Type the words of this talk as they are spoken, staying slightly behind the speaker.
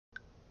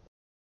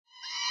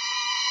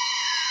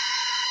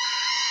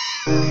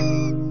Hello,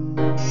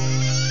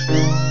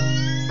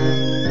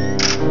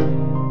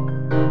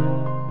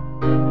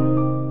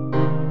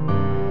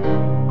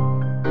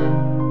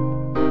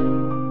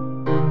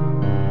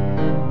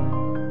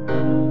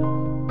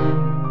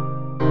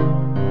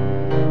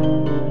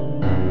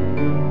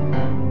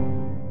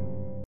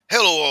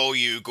 all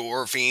you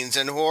gore fiends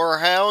and horror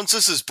hounds.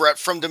 This is Brett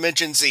from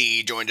Dimension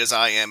Z, joined as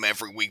I am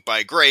every week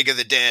by Greg of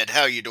the Dead.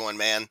 How you doing,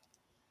 man?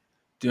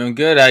 Doing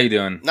good. How you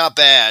doing? Not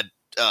bad.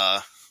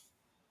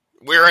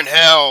 We're in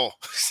hell.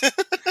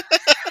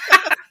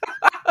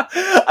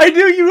 I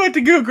knew you had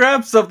to go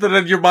grab something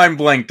and your mind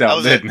blanked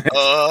out, didn't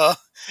it?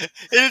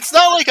 It's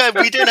not like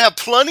we didn't have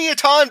plenty of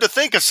time to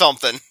think of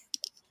something.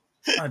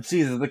 Oh,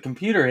 Jesus, the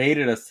computer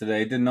hated us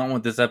today. Did not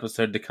want this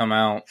episode to come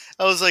out.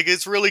 I was like,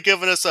 it's really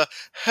giving us a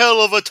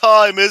hell of a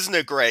time, isn't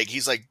it, Greg?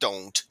 He's like,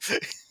 don't.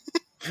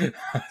 I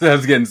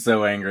was getting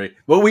so angry.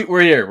 Well,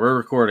 we're here. We're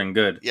recording.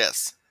 Good.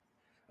 Yes.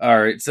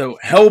 All right, so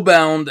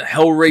Hellbound,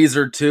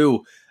 Hellraiser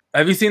 2.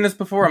 Have you seen this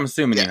before? I'm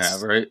assuming Yes. you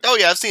have, right? Oh,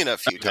 yeah, I've seen it a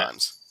few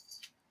times.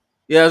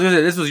 Yeah, I was gonna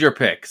say, this was your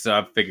pick, so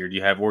I figured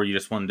you have, or you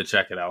just wanted to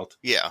check it out.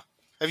 Yeah.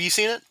 Have you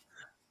seen it?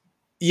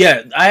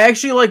 Yeah, I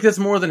actually like this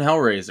more than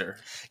Hellraiser.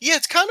 Yeah,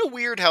 it's kind of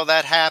weird how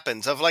that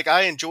happens.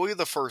 I enjoy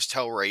the first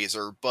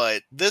Hellraiser,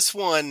 but this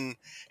one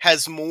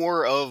has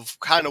more of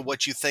kind of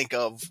what you think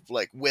of,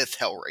 like, with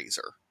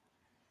Hellraiser.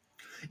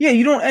 Yeah,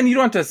 you don't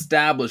have to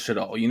establish it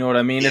all. You know what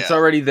I mean? Yeah. It's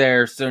already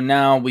there, so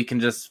now we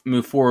can just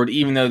move forward,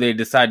 even though they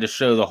decide to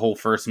show the whole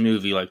first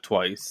movie like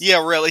twice.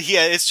 Yeah, really.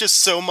 Yeah, it's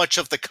just so much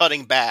of the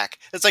cutting back.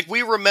 It's like,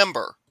 we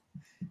remember.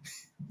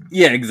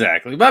 Yeah,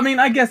 exactly. But I mean,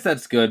 I guess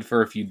that's good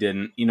for if you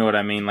didn't. You know what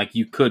I mean? Like,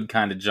 you could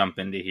kind of jump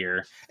into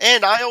here.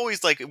 And I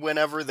always like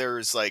whenever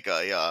there's like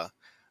a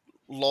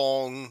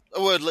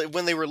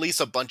when they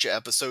release a bunch of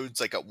episodes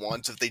like at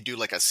once, if they do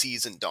like a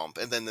season dump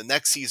and then the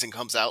next season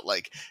comes out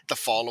like the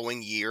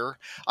following year,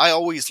 I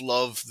always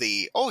love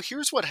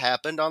here's what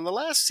happened on the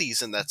last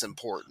season that's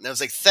important. I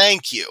was like,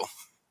 thank you.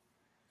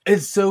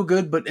 It's so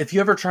good, but if you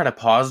ever try to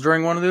pause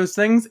during one of those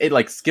things, it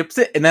like skips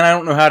it, and then I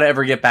don't know how to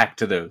ever get back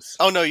to those.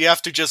 Oh no, you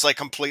have to just like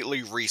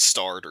completely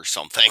restart or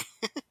something.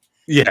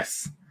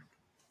 Yes.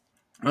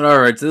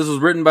 Alright, so this was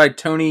written by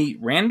Tony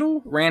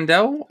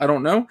Randell, I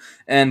don't know,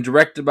 and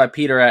directed by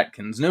Peter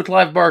Atkins. No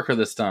Clive Barker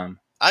this time.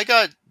 I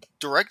got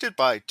directed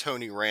by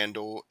Tony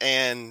Randall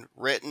and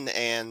written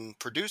and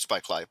produced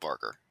by Clive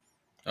Barker.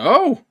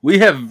 Oh, we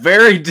have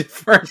very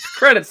different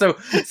credits. So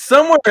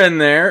somewhere in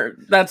there,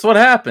 that's what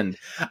happened.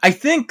 I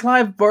think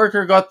Clive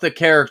Barker got the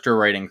character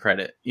writing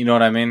credit. You know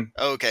what I mean?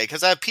 Okay,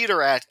 because I have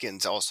Peter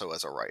Atkins also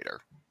as a writer.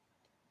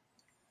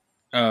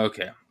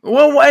 Okay.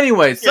 Well,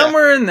 anyway,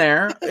 somewhere in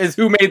there is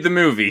who made the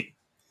movie.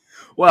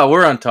 Wow,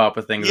 we're on top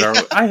of things. Yeah.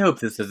 I hope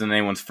this isn't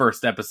anyone's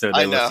first episode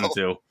they listen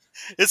to.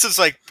 This is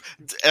like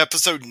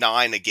episode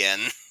 9 again.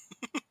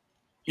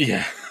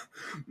 Yeah.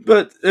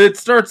 But it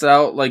starts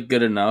out like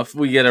good enough.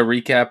 We get a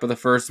recap of the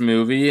first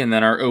movie and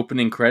then our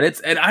opening credits.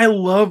 And I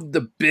love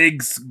the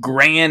big,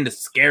 grand,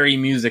 scary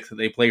music that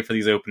they play for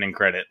these opening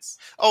credits.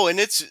 Oh, and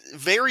it's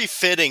very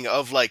fitting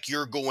of like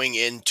you're going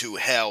into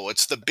hell.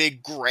 It's the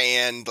big,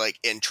 grand like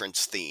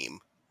entrance theme.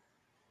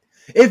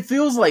 It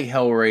feels like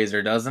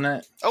Hellraiser, doesn't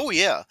it? Oh,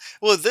 yeah.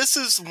 Well, this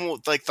is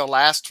like the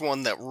last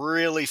one that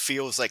really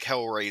feels like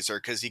Hellraiser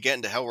because you get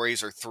into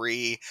Hellraiser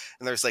 3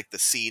 and there's like the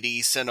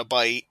CD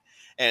Cenobite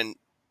and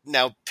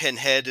now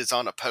Pinhead is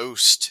on a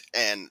post,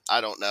 and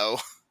I don't know.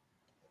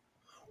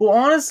 Well,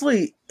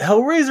 honestly,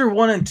 Hellraiser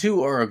 1 and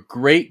 2 are a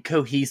great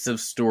cohesive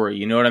story,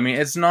 you know what I mean?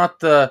 It's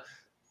not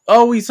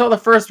we saw the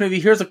first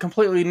movie, here's a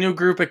completely new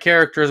group of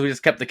characters, we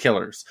just kept the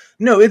killers.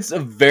 No, it's a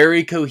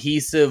very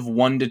cohesive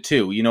 1 to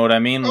 2, you know what I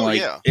mean? Oh,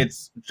 yeah.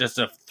 It's just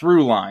a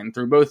through line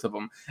through both of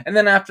them. And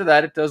then after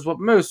that, it does what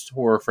most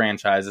horror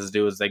franchises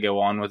do as they go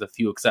on with a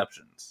few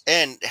exceptions.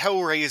 And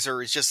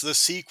Hellraiser is just, the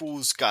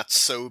sequels got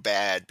so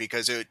bad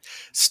because it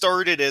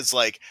started as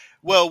like,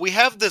 well, we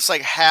have this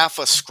like half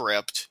a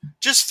script,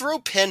 just throw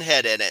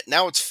Pinhead in it,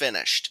 now it's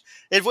finished.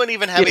 It wouldn't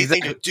even have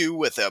anything to do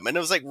with him. And it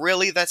was like,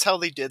 really? That's how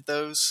they did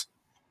those?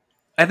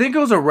 I think it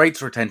was a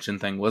rights retention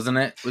thing, wasn't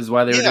it? Was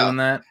why they were doing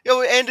that?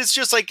 And it's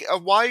just like,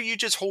 why are you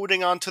just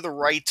holding on to the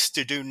rights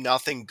to do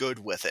nothing good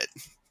with it?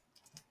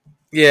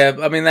 Yeah,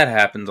 I mean, that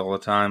happens all the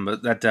time,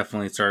 but that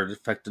definitely started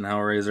affecting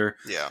Hellraiser.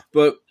 Yeah.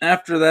 But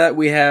after that,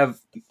 we have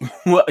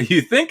what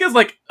you think is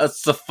like a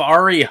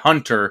safari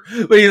hunter,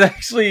 but he's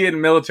actually in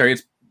military.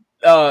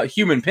 It's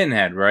human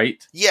Pinhead,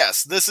 right?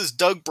 Yes, this is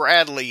Doug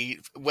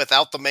Bradley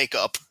without the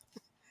makeup.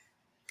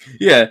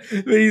 Yeah,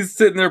 he's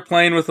sitting there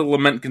playing with the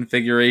Lament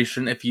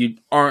configuration. If you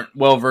aren't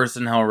well-versed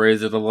in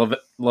Hellraiser, the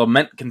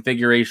Lament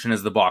configuration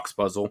is the box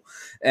puzzle.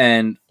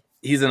 And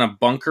he's in a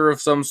bunker of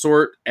some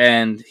sort,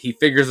 and he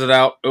figures it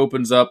out,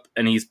 opens up,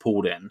 and he's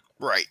pulled in.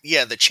 Right,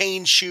 yeah, the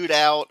chains shoot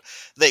out,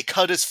 they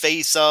cut his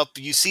face up,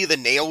 you see the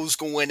nails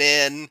going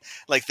in,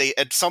 like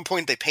at some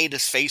point they paint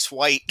his face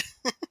white.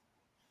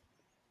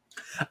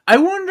 I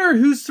wonder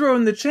who's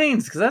throwing the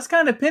chains, because that's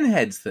kind of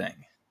Pinhead's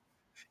thing.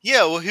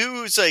 Yeah, well,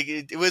 who's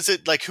like, was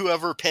it like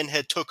whoever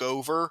Pinhead took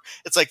over?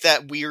 It's like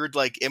that weird,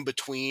 like, in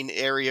between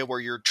area where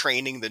you're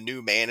training the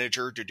new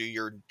manager to do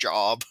your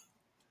job.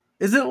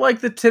 Is it like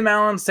the Tim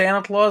Allen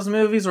Santa Claus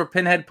movies where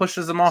Pinhead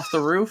pushes him off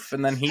the roof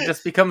and then he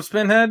just becomes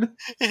Pinhead?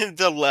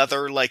 The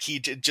leather, like,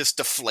 just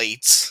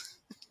deflates.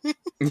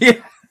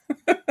 Yeah.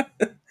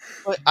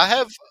 But I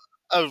have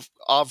an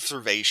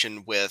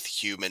observation with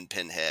human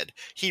Pinhead.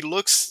 He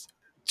looks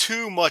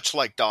too much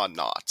like Don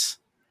Knotts.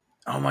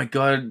 Oh my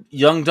god,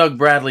 young Doug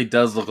Bradley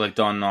does look like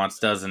Don Knotts,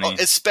 doesn't he?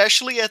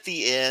 Especially at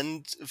the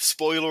end,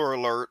 spoiler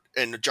alert,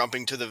 and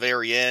jumping to the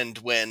very end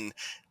when,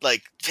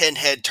 like,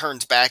 Pinhead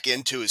turns back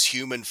into his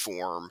human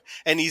form,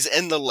 and he's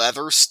in the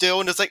leather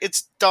still, and it's like,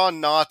 it's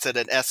Don Knotts at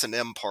an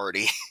S&M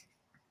party.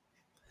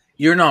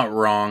 You're not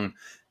wrong.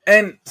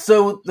 And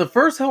so the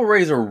first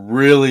Hellraiser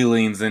really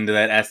leans into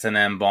that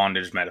S&M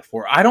bondage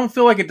metaphor. I don't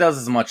feel like it does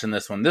as much in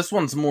this one. This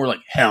one's more like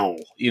hell.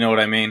 You know what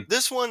I mean?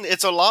 This one,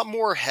 it's a lot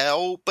more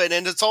hell,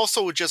 and it's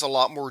also just a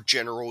lot more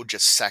general,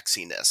 just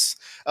sexiness.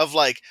 Of,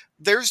 like,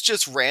 there's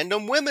just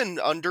random women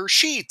under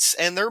sheets,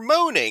 and they're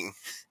moaning.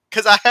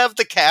 Because I have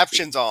the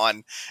captions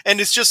on,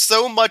 and it's just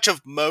so much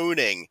of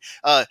moaning,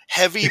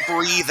 heavy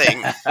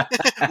breathing,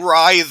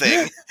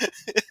 writhing.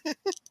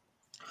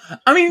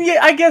 I mean, yeah,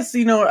 I guess, I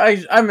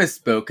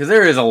misspoke, because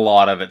there is a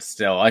lot of it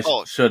still. I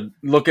should,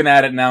 looking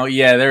at it now,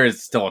 yeah, there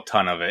is still a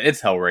ton of it.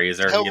 It's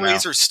Hellraiser.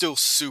 Hellraiser's still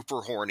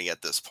super horny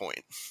at this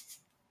point.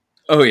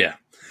 Oh, yeah.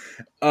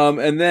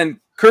 And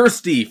then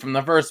Kirsty from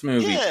the first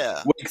movie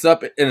wakes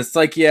up in a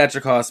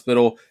psychiatric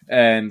hospital,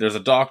 and there's a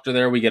doctor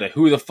there. We get a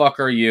 "Who the fuck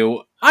are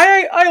you?"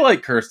 I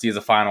like Kirsty as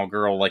a final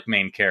girl, like,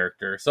 main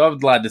character, so I'm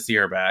glad to see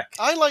her back.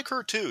 I like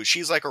her, too.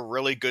 She's, like, a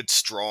really good,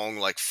 strong,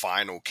 like,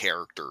 final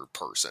character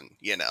person,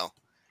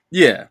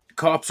 Yeah,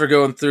 cops are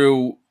going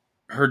through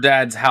her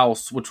dad's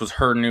house, which was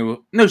her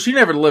new... No, she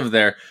never lived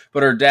there,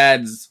 but her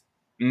dad's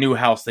new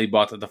house they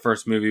bought that the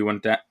first movie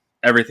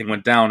everything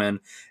went down in,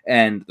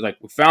 and, like,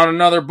 we found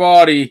another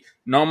body,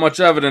 not much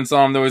evidence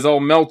on him, though he's all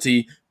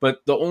melty,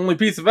 but the only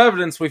piece of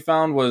evidence we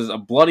found was a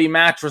bloody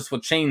mattress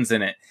with chains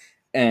in it.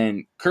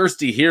 And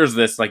Kirsty hears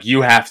this, like,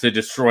 you have to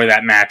destroy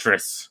that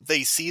mattress.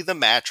 They see the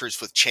mattress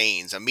with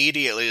chains.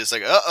 Immediately, it's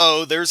like,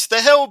 uh-oh, there's the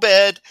hell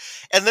bed.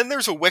 And then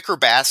there's a wicker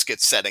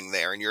basket sitting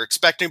there, and you're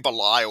expecting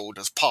Belial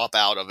to pop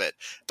out of it.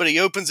 But he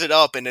opens it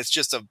up, and it's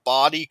just a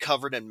body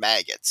covered in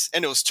maggots.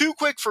 And it was too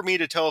quick for me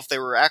to tell if they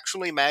were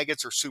actually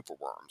maggots or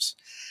superworms.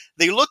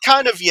 They look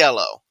kind of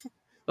yellow.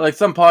 Like,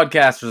 some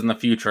podcasters in the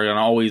future are going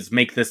to always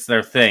make this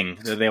their thing.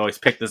 They always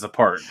pick this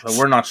apart. But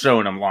we're not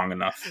showing them long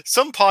enough.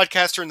 Some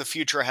podcaster in the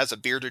future has a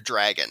bearded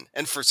dragon,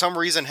 and for some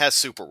reason has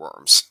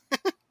superworms.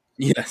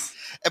 Yes.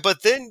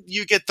 But then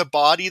you get the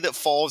body that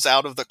falls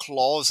out of the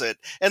closet,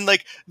 and,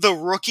 like, the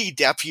rookie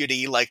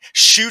deputy, like,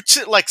 shoots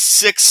it, like,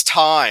 6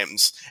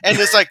 times. And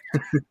it's like,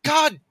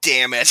 God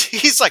damn it.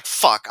 He's like,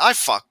 fuck, I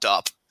fucked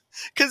up.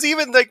 Because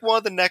even, like, one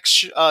of the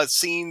next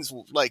scenes,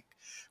 like,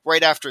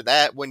 right after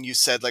that, when you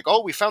said, like,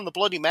 oh, we found the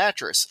bloody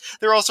mattress,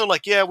 they're also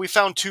like, yeah, we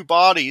found 2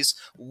 bodies.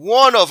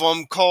 One of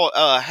them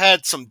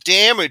had some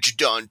damage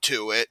done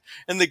to it,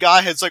 and the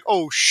guy has like,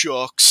 oh,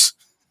 shucks.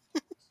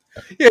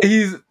 Yeah,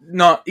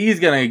 he's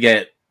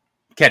gonna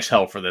catch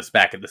hell for this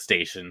back at the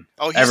station.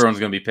 Oh, everyone's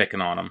gonna be picking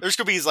on him. There's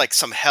gonna be, like,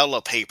 some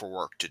hella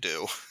paperwork to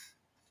do.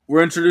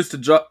 We're introduced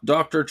to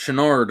Dr.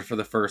 Chenard for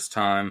the first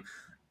time.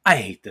 I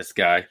hate this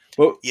guy.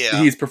 But yeah.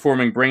 He's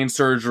performing brain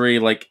surgery,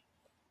 like,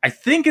 I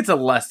think it's a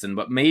lesson,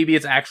 but maybe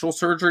it's actual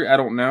surgery. I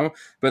don't know.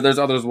 But there's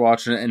others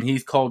watching it, and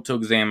he's called to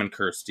examine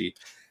Kirsty.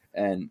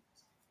 And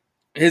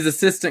his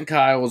assistant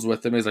Kyle was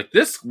with him. He's like,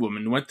 this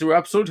woman went through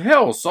absolute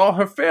hell, saw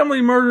her family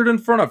murdered in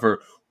front of her.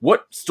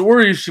 What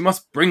stories she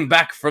must bring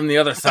back from the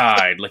other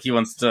side? Like, he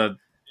wants to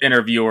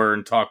interview her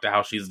and talk to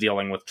how she's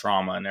dealing with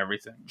trauma and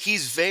everything.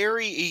 He's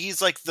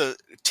like the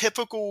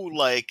typical,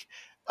 like,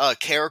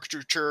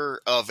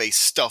 caricature of a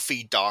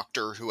stuffy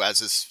doctor who has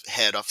his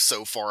head up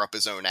so far up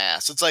his own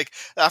ass. It's like,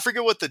 I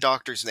forget what the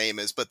doctor's name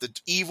is, but the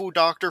evil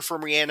doctor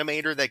from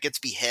Reanimator that gets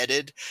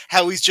beheaded,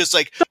 how he's just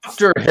like,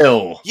 Dr.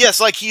 Hill.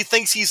 Yes, like, he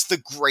thinks he's the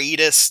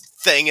greatest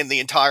thing in the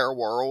entire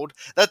world.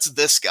 That's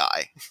this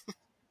guy.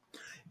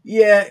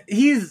 Yeah,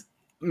 he's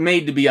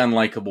made to be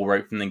unlikable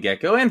right from the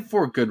get-go, and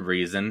for good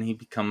reason. He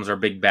becomes our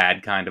big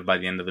bad, kind of, by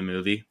the end of the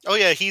movie. Oh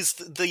yeah, he's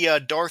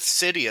the Darth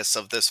Sidious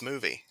of this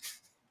movie.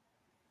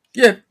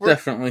 Yeah,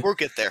 definitely. We'll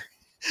get there.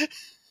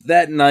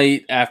 That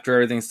night, after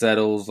everything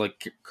settles,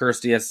 like,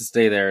 Kirsty has to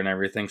stay there and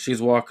everything, she's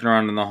walking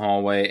around in the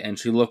hallway, and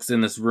she looks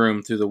in this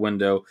room through the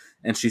window,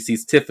 and she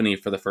sees Tiffany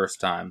for the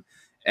first time.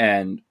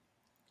 And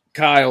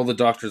Kyle, the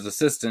doctor's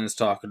assistant, is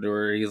talking to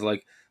her. He's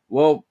like,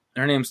 well,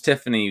 her name's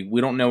Tiffany. We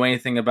don't know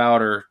anything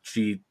about her.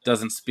 She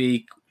doesn't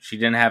speak. She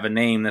didn't have a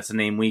name. That's the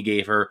name we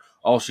gave her.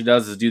 All she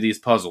does is do these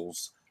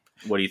puzzles.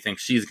 What do you think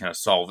she's going to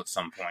solve at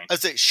some point? I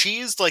say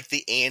she's like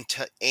the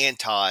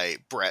anti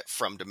Brett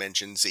from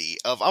Dimension Z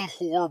of, I'm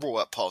horrible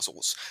at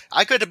puzzles.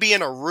 I could be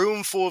in a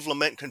room full of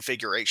lament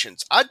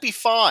configurations. I'd be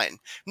fine.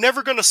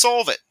 Never going to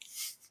solve it.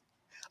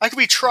 I could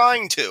be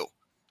trying to.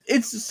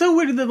 It's so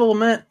weird that the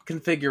lament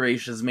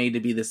configuration is made to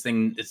be this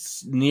thing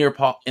it's near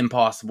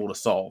impossible to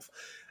solve.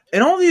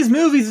 And all these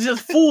movies are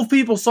just full of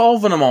people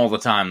solving them all the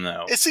time,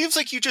 though. It seems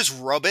like you just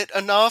rub it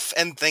enough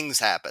and things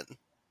happen.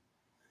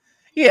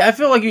 Yeah, I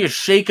feel like you just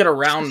shake it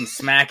around and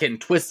smack it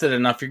and twist it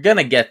enough, you're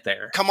gonna get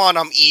there. Come on,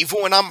 I'm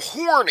evil and I'm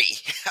horny.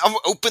 I'm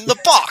open the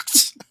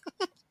box.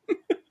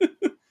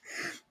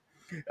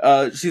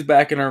 She's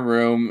back in her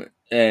room,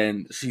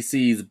 and she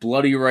sees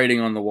bloody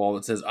writing on the wall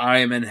that says, "I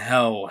am in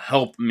hell,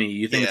 help me."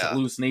 You think it's a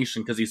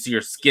hallucination because you see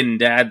her skinned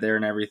dad there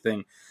and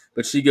everything.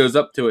 But she goes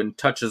up to it and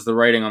touches the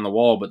writing on the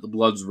wall, but the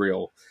blood's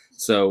real.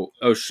 So,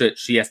 oh shit,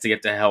 she has to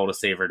get to hell to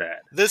save her dad.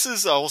 This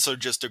is also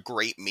just a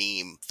great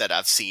meme that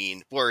I've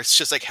seen, where it's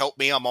just like, help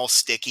me, I'm all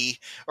sticky.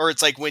 Or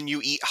it's like when you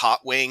eat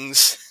hot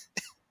wings.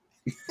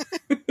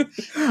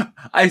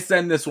 I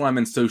send this when I'm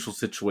in social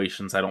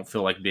situations I don't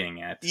feel like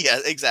being at. Yeah,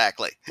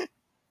 exactly.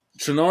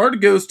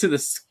 Channard goes to the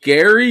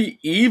scary,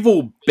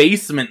 evil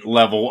basement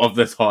level of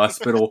this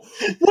hospital.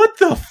 What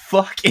the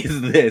fuck is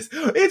this?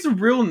 It's a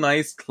real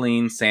nice,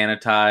 clean,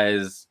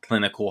 sanitized,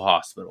 clinical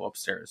hospital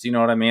upstairs. You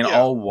know what I mean? Yeah.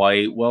 All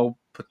white, well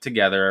put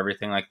together,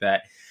 everything like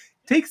that.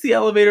 Takes the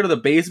elevator to the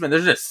basement.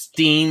 There's just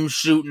steam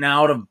shooting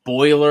out of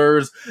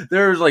boilers.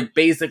 There's like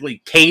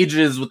basically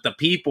cages with the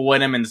people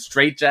in them in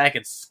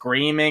straitjackets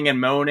screaming and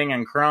moaning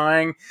and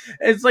crying.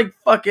 It's like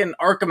fucking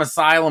Arkham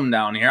Asylum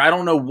down here. I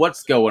don't know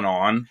what's going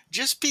on.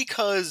 Just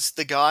because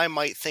the guy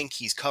might think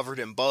he's covered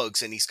in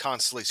bugs and he's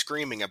constantly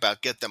screaming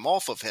about get them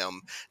off of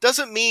him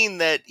doesn't mean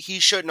that he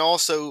shouldn't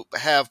also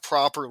have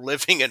proper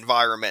living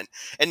environment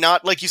and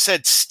not, like you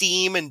said,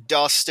 steam and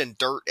dust and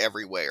dirt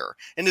everywhere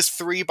in his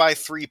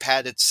 3x3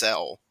 padded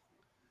cell.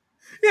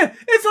 Yeah,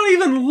 it's not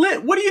even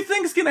lit. What do you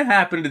think is going to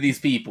happen to these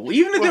people?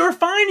 Even if they were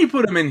fine, you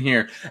put them in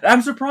here.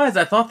 I'm surprised.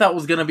 I thought that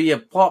was going to be a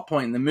plot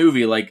point in the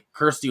movie, like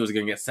Kirsty was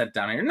going to get sent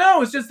down here.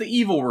 No, it's just the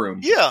evil room.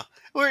 Yeah,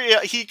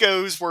 where he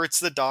goes where it's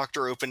the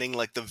doctor opening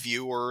like the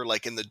viewer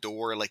like in the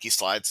door, like he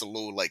slides the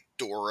little like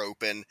door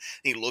open, and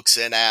he looks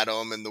in at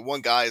him, and the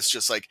one guy is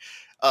just like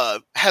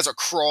has a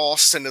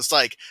cross and is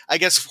like, I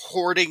guess,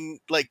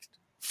 hoarding like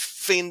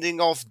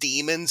fending off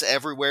demons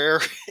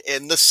everywhere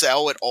in the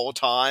cell at all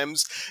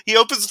times. He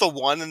opens the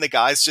one and the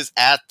guy's just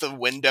at the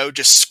window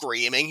just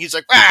screaming. He's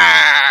like,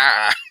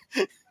 ah!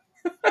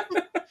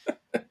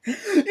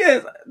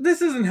 Yeah,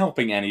 this isn't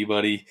helping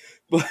anybody.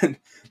 But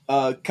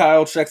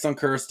Kyle checks on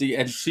Kirsty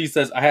and she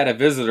says, I had a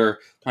visitor.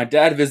 My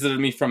dad visited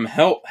me from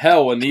hell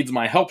and needs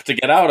my help to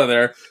get out of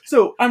there.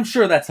 So I'm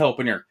sure that's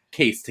helping your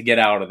case to get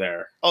out of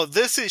there. Oh,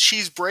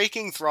 she's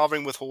breaking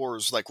Throbbing with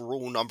Horrors, like,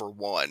 rule number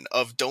 1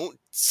 of don't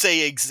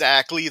say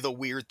exactly the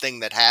weird thing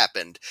that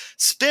happened.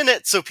 Spin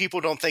it so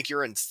people don't think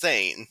you're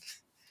insane.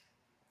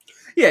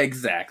 Yeah,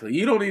 exactly.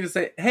 You don't need to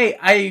say, hey,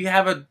 I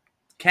have a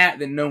cat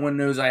that no one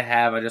knows I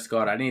have. I just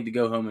got it. I need to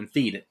go home and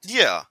feed it.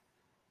 Yeah.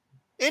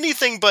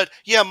 Anything but,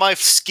 yeah, my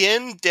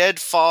skin dead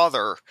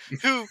father,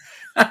 who,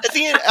 at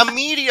the end,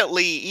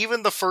 immediately,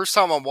 even the first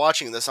time I'm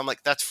watching this, I'm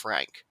like, that's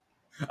Frank.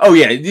 Oh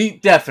yeah,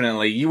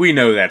 definitely. We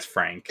know that's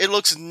Frank. It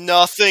looks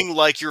nothing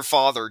like your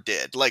father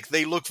did. Like,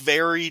 they look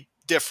very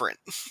different.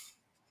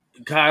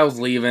 Kyle's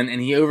leaving,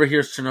 and he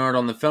overhears Channard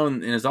on the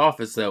phone in his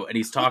office, though, and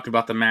he's talking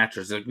about the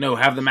mattress. Like, no,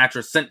 have the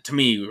mattress sent to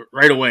me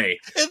right away.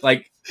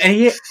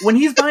 When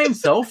he's by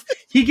himself,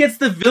 he gets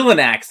the villain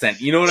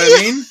accent. You know what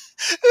I mean?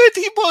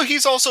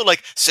 He's also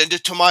like, send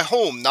it to my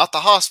home, not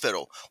the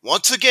hospital.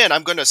 Once again,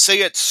 I'm going to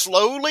say it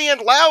slowly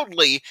and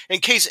loudly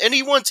in case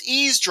anyone's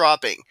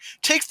eavesdropping.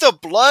 Take the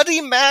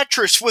bloody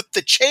mattress with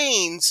the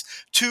chains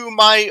to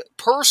my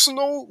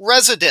personal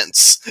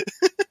residence.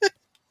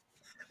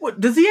 What,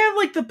 does he have,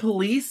 like, the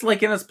police,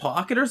 like, in his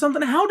pocket or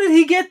something? How did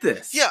he get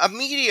this? Yeah,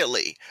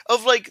 immediately.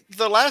 Of, like,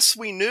 the last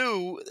we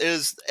knew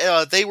is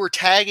they were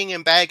tagging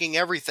and bagging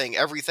everything.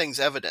 Everything's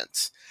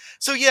evidence.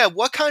 So, yeah,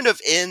 what kind of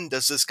end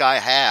does this guy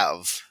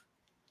have?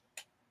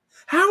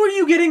 How are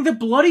you getting the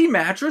bloody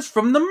mattress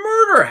from the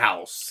murder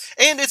house?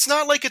 And it's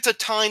not like it's a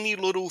tiny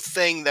little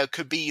thing that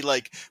could be,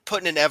 like,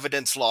 put in an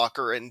evidence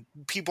locker and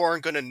people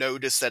aren't going to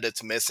notice that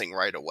it's missing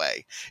right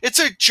away. It's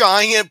a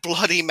giant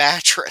bloody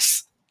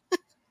mattress.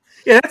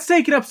 Yeah, that's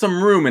taking up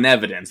some room in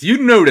evidence.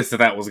 You'd notice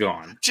that was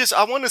gone.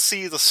 I want to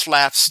see the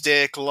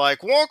slapstick, like,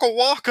 wonka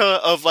wonka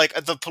of,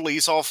 like, the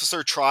police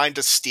officer trying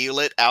to steal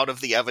it out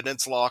of the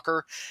evidence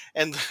locker.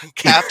 And the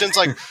captain's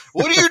like,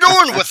 what are you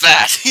doing with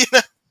that? You know?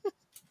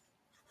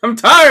 I'm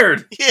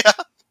tired! Yeah.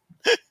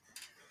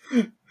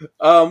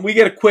 We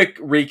get a quick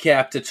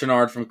recap to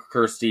Channard from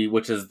Kirsty,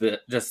 which is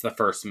just the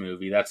first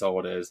movie. That's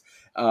all it is.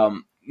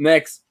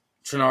 Next,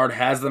 Channard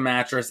has the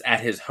mattress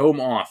at his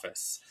home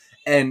office.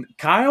 And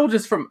Kyle,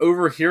 just from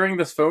overhearing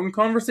this phone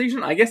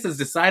conversation, I guess has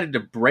decided to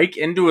break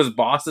into his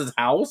boss's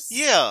house.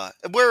 Yeah,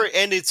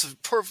 and it's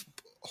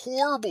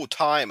horrible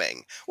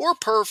timing, or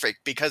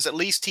perfect, because at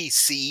least he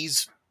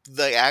sees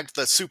the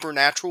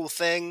supernatural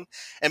thing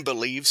and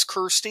believes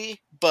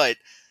Kirsty, but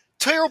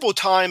terrible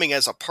timing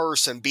as a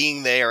person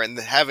being there and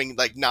having,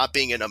 like, not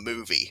being in a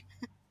movie.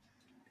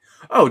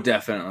 Oh,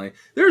 definitely.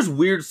 There's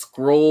weird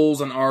scrolls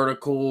and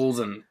articles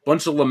and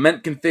bunch of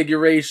lament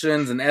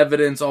configurations and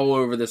evidence all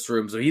over this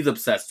room, so he's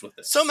obsessed with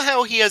this.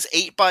 Somehow he has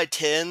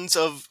 8x10s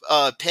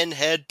of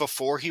Pinhead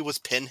before he was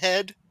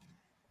Pinhead.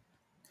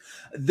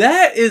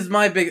 That is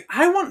my big...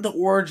 I want the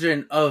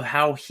origin of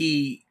how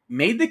he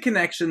made the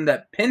connection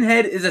that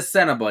Pinhead is a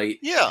Cenobite,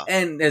 Yeah.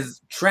 and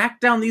has tracked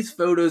down these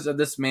photos of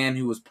this man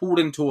who was pulled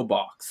into a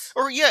box.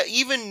 Or yeah,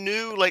 even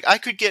knew, like, I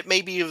could get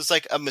maybe it was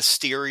like a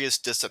mysterious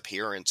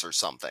disappearance or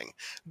something.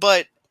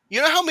 But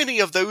you know how many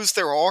of those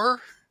there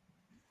are?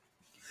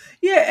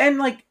 Yeah, and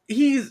like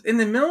he's in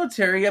the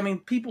military. I mean,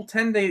 people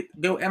tend to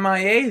go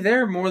MIA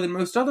there more than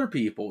most other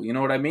people. You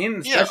know what I mean?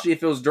 Especially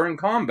if it was during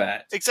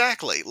combat.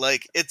 Exactly.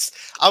 Like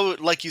I would,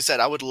 like you said,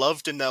 I would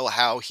love to know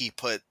how he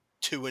put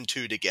two and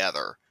two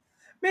together.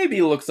 Maybe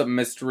he looks up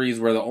mysteries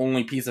where the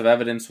only piece of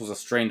evidence was a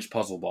strange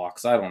puzzle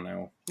box. I don't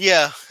know.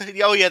 Yeah.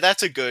 Oh yeah,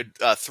 that's a good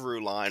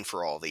through line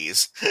for all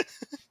these.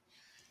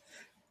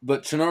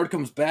 But Channard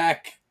comes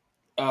back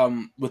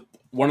with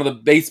one of the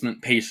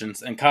basement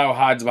patients, and Kyle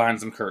hides behind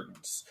some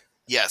curtains.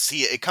 Yes,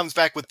 it comes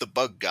back with the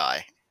bug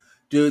guy.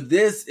 Dude,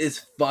 this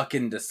is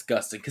fucking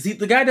disgusting. Because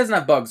the guy doesn't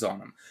have bugs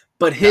on him.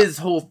 But his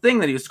whole thing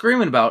that he was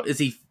screaming about is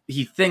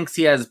he thinks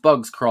he has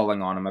bugs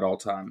crawling on him at all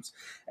times.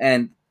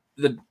 And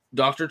the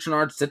Dr.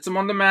 Channard sits him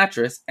on the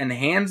mattress and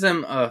hands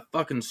him a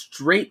fucking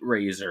straight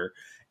razor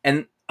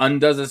and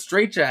undoes his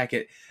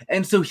straitjacket.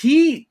 And so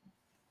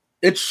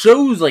it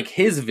shows like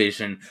his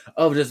vision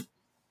of just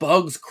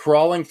bugs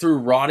crawling through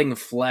rotting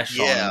flesh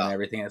on him and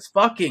everything. It's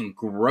fucking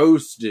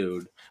gross,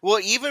 dude. Well,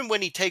 even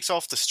when he takes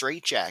off the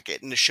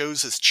straitjacket and it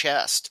shows his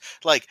chest,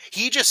 like,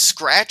 he just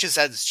scratches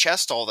at his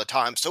chest all the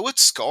time, so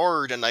it's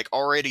scarred and, like,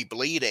 already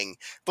bleeding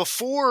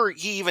before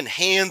he even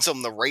hands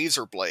him the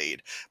razor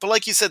blade. But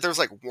like you said, there's,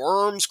 like,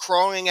 worms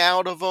crawling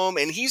out of him,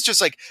 and he's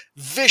just, like,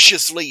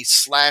 viciously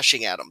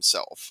slashing at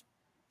himself.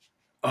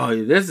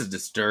 Oh, this is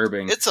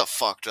disturbing. It's a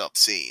fucked up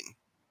scene.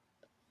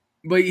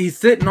 But he's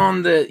sitting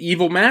on the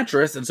evil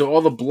mattress, and so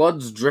all the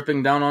blood's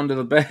dripping down onto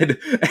the bed.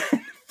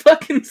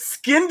 Fucking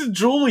skinned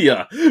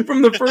Julia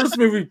from the first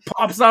movie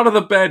pops out of the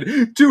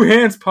bed. Two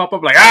hands pop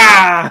up like,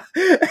 ah!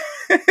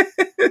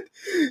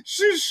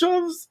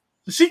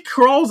 She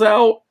crawls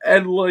out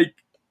and like,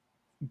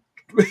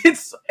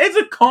 it's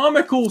a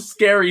comical,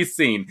 scary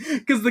scene.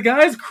 Because the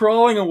guy's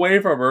crawling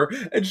away from her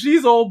and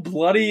she's all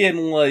bloody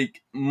and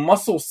like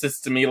muscle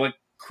systemy, like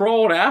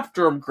crawled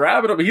after him,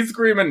 grabbing him. He's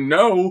screaming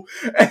no.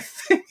 And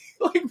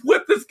like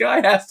what this guy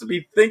has to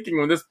be thinking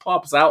when this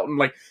pops out and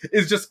like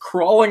is just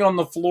crawling on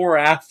the floor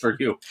after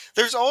you.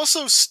 There's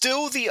also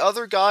still the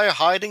other guy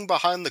hiding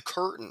behind the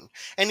curtain,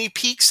 and he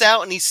peeks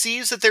out and he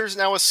sees that there's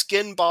now a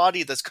skin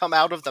body that's come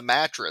out of the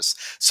mattress.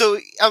 So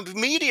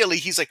immediately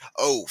he's like,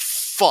 oh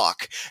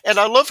fuck. And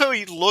I love how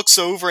he looks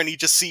over and he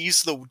just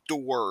sees the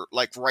door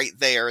like right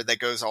there that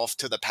goes off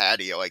to the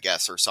patio, I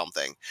guess, or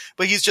something.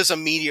 But he's just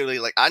immediately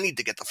like, I need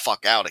to get the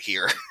fuck out of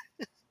here.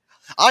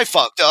 I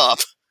fucked up.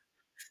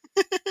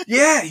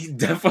 Yeah,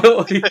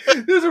 definitely.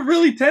 There's a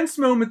really tense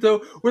moment, though,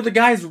 where the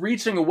guy's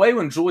reaching away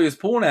when Julia's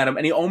pulling at him,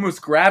 and he almost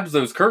grabs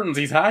those curtains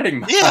he's hiding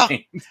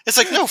behind. Yeah. It's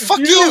like, no, fuck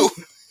you!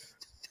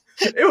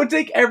 It would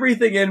take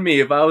everything in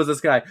me if I was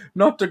this guy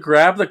not to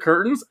grab the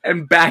curtains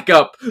and back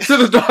up so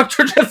the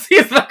doctor just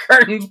sees the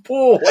curtains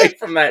pull away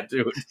from that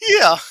dude.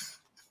 Yeah.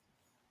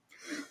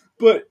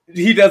 But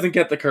he doesn't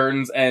get the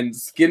curtains, and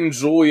Skin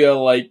Julia,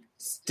 like,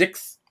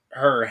 sticks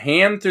her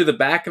hand through the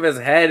back of his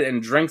head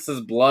and drinks his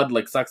blood,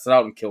 like sucks it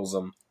out and kills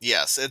him.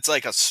 Yes, it's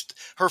like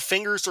her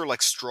fingers are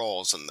like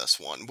straws in this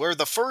one, where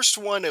the first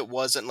one it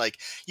wasn't like,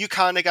 you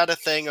kind of got a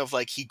thing of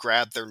like he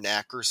grabbed their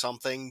neck or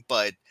something,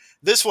 but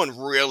this one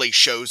really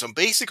shows him.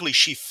 Basically,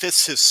 she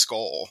fists his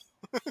skull.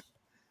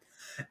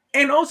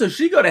 And also,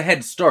 she got a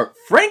head start.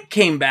 Frank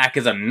came back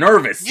as a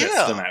nervous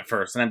system at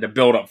first and had to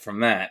build up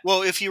from that.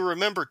 Well, if you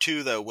remember,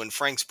 too, though, when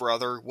Frank's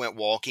brother went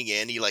walking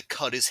in, he, like,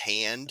 cut his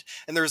hand,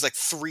 and there was, like,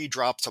 3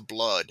 drops of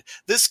blood.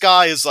 This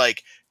guy is,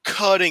 like,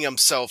 cutting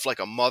himself like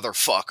a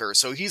motherfucker,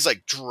 so he's,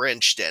 like,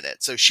 drenched in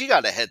it. So she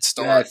got a head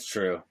start. That's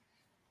true.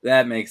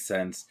 That makes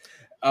sense.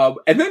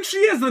 And then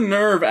she has the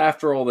nerve,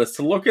 after all this,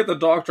 to look at the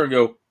doctor and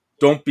go,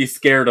 don't be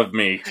scared of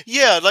me.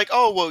 Yeah, like,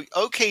 oh, well,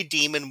 okay,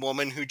 demon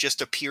woman who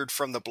just appeared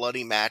from the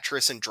bloody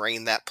mattress and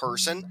drained that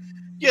person.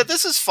 Yeah,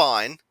 this is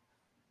fine.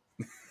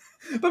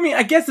 But, I mean,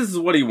 I guess this is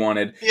what he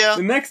wanted. Yeah.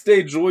 The next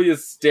day,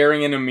 Julia's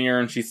staring in a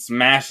mirror and she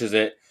smashes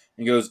it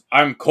and goes,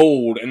 I'm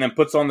cold, and then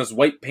puts on this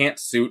white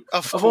pantsuit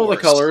of all the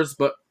colors,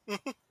 but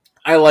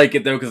I like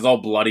it, though, because it's all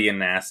bloody and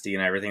nasty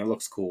and everything. It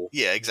looks cool.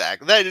 Yeah,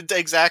 exactly. That's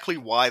exactly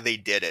why they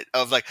did it.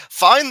 Of, like,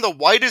 find the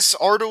whitest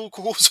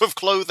articles of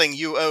clothing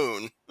you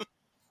own.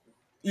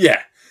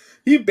 Yeah.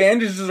 He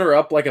bandages her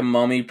up like a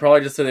mummy,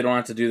 probably just so they don't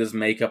have to do this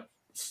makeup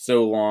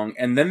so long.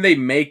 And then they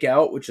make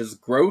out, which is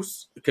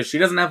gross, because she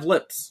doesn't have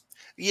lips.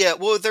 Yeah,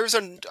 well, there's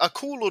a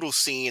cool little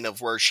scene of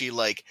where she,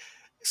 like,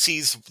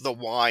 sees the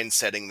wine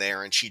sitting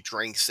there and she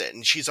drinks it,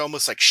 and she's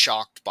almost, like,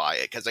 shocked by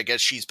it, because I guess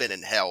she's been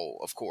in hell,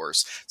 of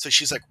course. So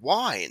she's like,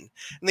 wine?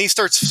 And then he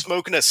starts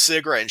smoking a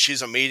cigarette, and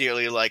she's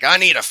immediately like, I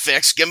need a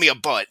fix, give me a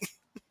butt.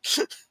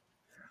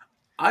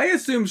 I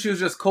assume she was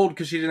just cold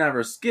because she didn't have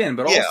her skin,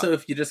 but Yeah. also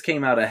if you just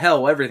came out of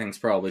hell, everything's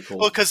probably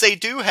cold. Well, because they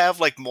do have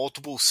like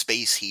multiple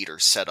space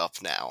heaters set up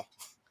now.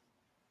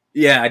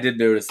 Yeah, I did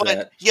notice But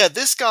that. yeah,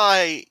 this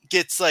guy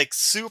gets like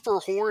super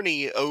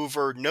horny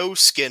over No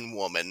Skin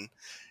Woman.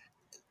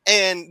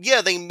 And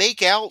yeah, they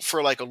make out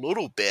for like a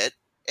little bit.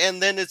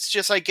 And then it's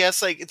just, I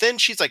guess, like, then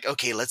she's like,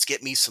 okay, let's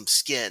get me some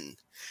skin.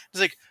 It's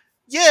like,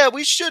 yeah,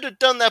 we should have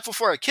done that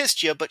before I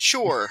kissed you, but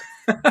sure.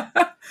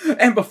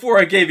 And before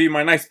I gave you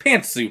my nice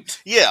pantsuit.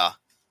 Yeah.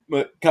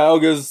 But Kyle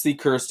goes to see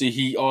Kirsty.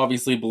 He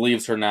obviously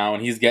believes her now,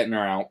 and he's getting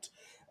her out.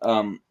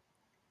 And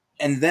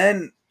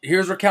then,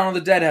 here's where Count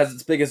of the Dead has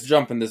its biggest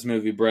jump in this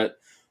movie, Brett.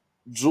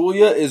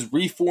 Julia is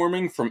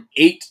reforming from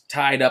 8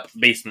 tied-up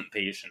basement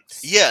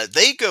patients. Yeah,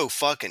 they go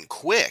fucking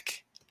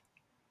quick.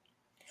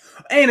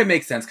 And it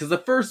makes sense, because the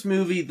first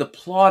movie, the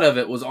plot of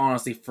it was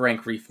honestly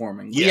Frank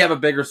reforming. We Yeah. have a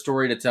bigger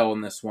story to tell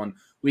in this one.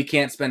 We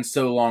can't spend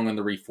so long on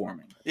the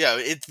reforming.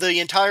 Yeah, the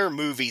entire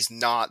movie's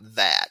not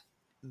that.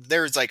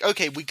 There's like,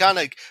 okay, we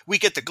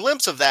get the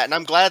glimpse of that, and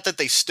I'm glad that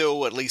they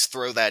still at least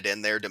throw that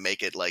in there to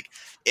make it like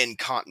in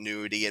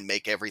continuity and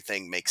make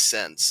everything make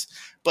sense.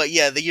 But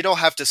yeah, you don't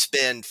have to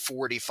spend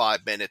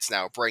 45 minutes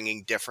now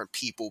bringing different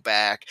people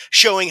back,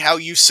 showing how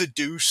you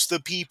seduce the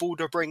people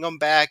to bring them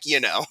back, you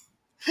know.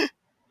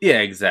 Yeah,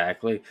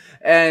 exactly.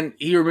 And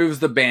he removes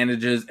the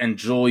bandages, and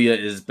Julia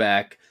is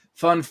back.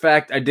 Fun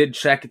fact, I did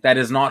check, that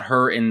is not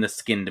her in the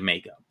skinned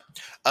makeup.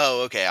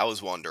 Oh, okay, I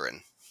was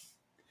wondering.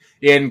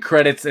 In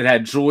credits, it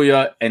had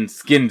Julia and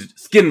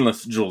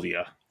skinless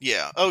Julia.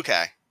 Yeah,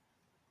 okay.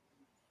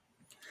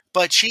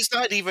 But she's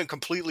not even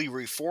completely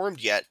reformed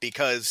yet,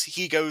 because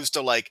he goes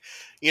to, like,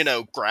 you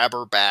know, grab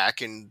her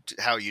back and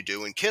how you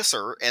do and kiss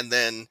her, and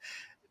then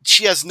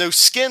she has no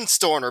skin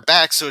still on her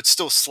back, so it's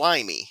still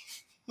slimy.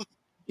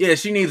 Yeah,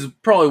 she needs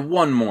probably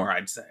one more,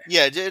 I'd say.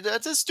 Yeah,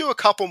 just do a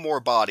couple more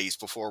bodies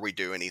before we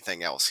do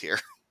anything else here.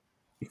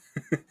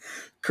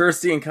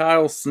 Kirsty and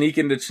Kyle sneak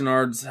into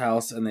Chenard's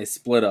house, and they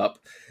split up.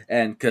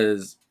 And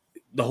because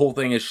the whole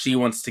thing is she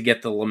wants to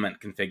get the lament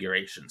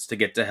configurations to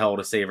get to hell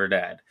to save her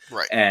dad.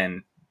 Right.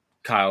 And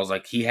Kyle's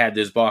like, he had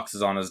those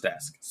boxes on his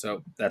desk.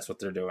 So that's what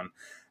they're doing.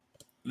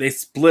 They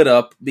split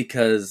up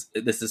because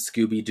this is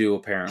Scooby-Doo,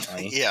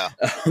 apparently. Yeah.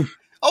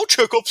 I'll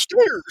check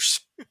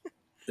upstairs.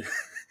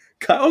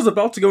 Kyle's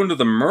about to go into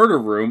the murder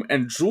room,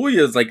 and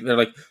Julia's like, they're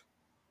like,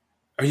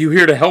 are you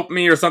here to help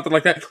me or something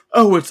like that?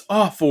 Oh, it's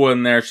awful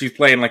in there. She's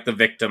playing like the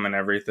victim and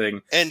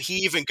everything. And he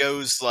even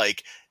goes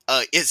like,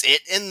 is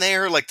it in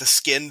there? Like the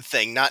skin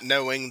thing, not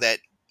knowing that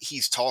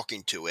he's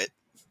talking to it.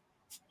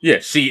 Yeah,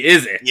 she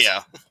is it.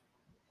 Yeah.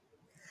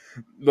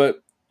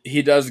 But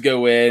he does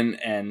go in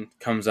and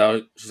comes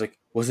out. She's like,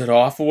 was it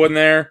awful in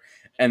there?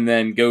 And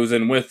then goes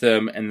in with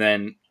him and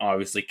then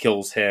obviously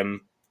kills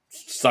him,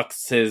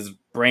 sucks his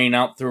brain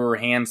out through her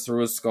hands,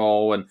 through his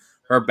skull, and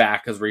her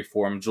back is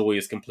reformed.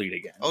 Julia's complete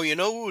again. Oh, you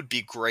know what would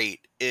be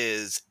great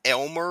is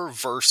Elmer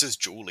versus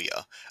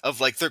Julia. Of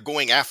like, they're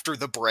going after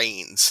the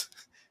brains.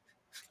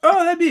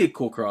 Oh, that'd be a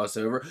cool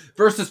crossover.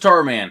 Versus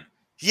Tarman.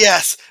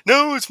 Yes!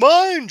 No, it's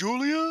mine,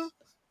 Julia!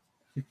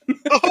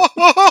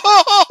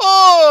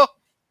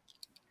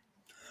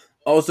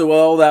 Also, while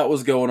all that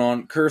was going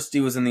on, Kirsty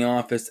was in the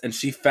office, and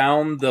she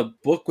found the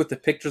book with the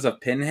pictures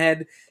of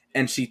Pinhead,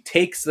 and she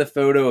takes the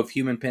photo of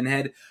human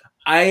Pinhead.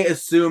 I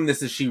assume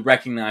this is she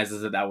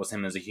recognizes that was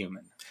him as a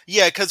human.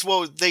 Yeah,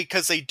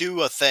 because they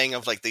do a thing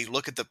of like, they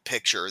look at the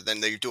picture,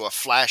 then they do a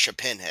flash of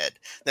Pinhead,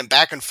 then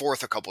back and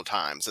forth a couple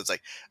times. It's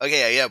like,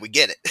 okay, yeah, we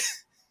get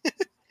it.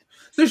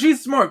 So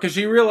she's smart, because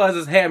she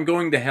realizes, hey, I'm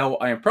going to hell.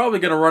 I am probably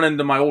going to run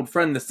into my old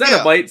friend, the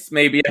Cenobites.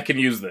 Maybe I can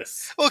use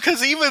this. Well,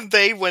 because even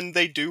when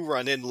they do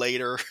run in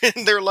later,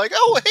 and they're like,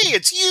 oh, hey,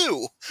 it's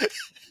you!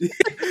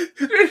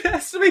 It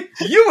has to be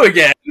you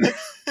again!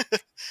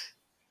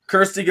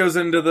 Kirsty goes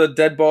into the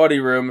dead body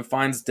room and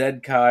finds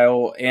dead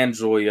Kyle and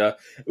Julia.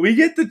 We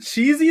get the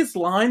cheesiest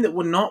line that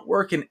would not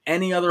work in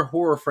any other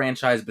horror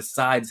franchise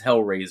besides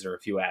Hellraiser,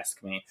 if you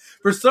ask me.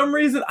 For some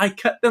reason, I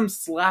cut them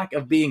slack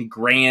of being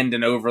grand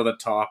and over the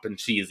top and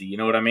cheesy, you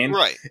know what I mean?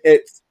 Right.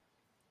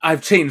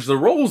 I've changed the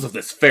roles of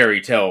this fairy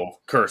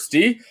tale,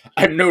 Kirsty.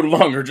 I'm no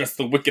longer just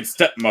the wicked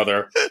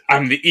stepmother.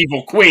 I'm the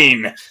evil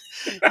queen.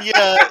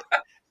 Yeah.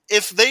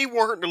 If they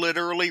weren't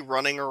literally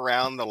running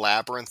around the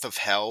labyrinth of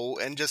hell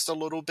in just a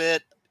little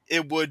bit,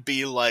 it would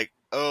be like,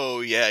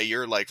 oh yeah,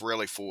 you're like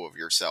really full of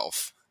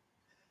yourself.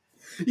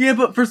 Yeah,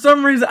 but for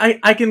some reason,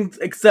 I can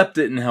accept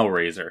it in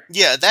Hellraiser.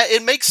 Yeah,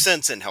 it makes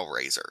sense in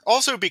Hellraiser.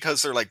 Also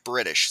because they're like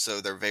British,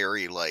 so they're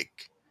very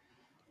like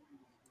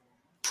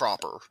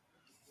proper.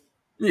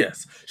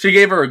 Yes, she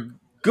gave her a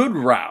good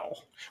row.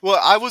 Well,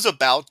 I was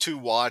about to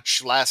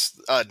watch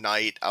last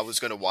night. I was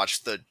going to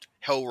watch the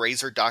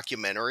Hellraiser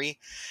documentary,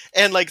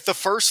 and like the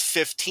first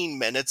 15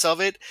 minutes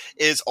of it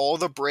is all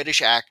the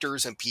British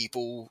actors and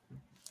people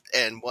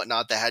and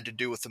whatnot that had to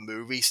do with the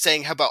movie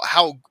saying about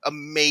how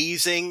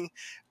amazing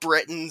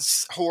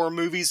Britain's horror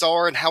movies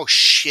are and how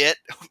shit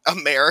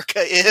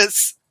America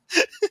is.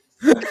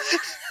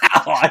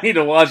 I need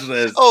to watch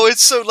this. Oh,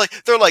 it's so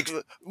like, they're like,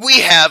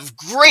 we have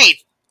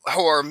great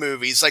horror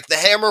movies, like the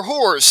Hammer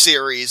Horror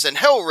series and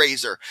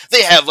Hellraiser.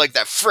 They have like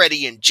that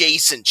Freddy and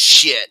Jason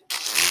shit.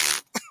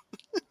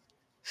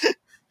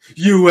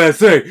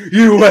 USA,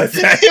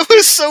 USA. It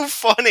was so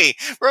funny.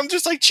 Where I'm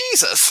just like,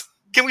 Jesus,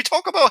 can we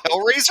talk about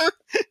Hellraiser?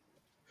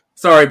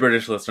 Sorry,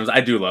 British listeners, I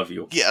do love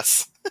you.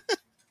 Yes.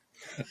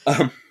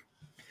 I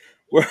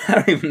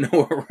don't even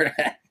know where we're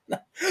at.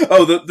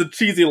 Oh, the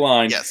cheesy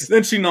line. Yes.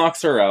 Then she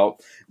knocks her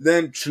out.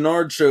 Then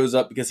Channard shows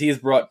up because he's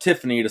brought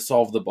Tiffany to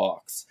solve the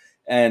box.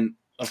 And,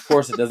 of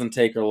course, it doesn't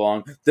take her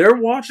long. They're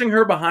watching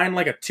her behind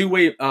like a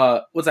two-way,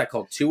 what's that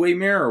called? Two-way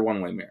mirror or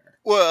one-way mirror?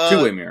 Well,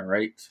 two-way mirror,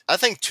 right? I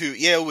think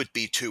it would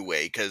be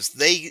two-way, because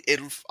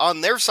on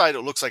their side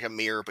it looks like a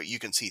mirror, but you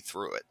can see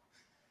through it.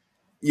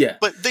 Yeah.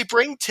 But they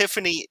bring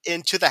Tiffany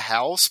into the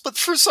house, but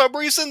for some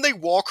reason they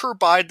walk her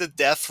by the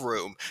death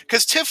room.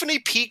 Because Tiffany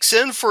peeks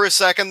in for a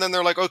second, then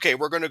they're like, okay,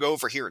 we're going to go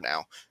over here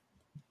now.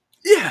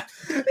 Yeah.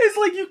 It's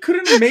like you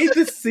couldn't have made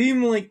this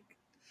seem like...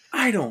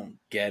 I don't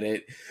get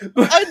it.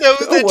 But, I know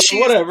that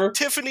whatever.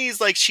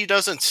 Tiffany's like, she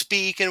doesn't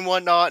speak and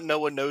whatnot, no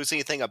one knows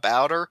anything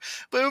about her,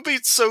 but it would be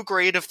so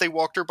great if they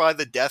walked her by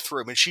the death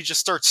room and she just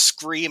starts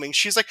screaming.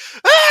 She's like,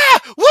 ah,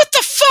 what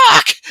the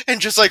fuck?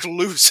 And just like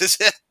loses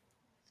it.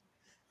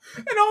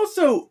 And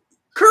also,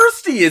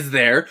 Kirsty is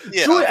there.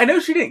 Yeah. Julie, I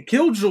know she didn't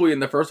kill Julie in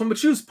the first one, but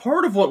she was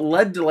part of what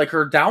led to like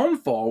her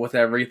downfall with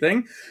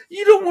everything.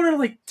 You don't want to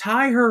like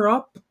tie her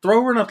up,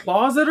 throw her in a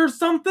closet or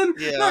something?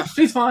 Yeah. No,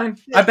 she's fine.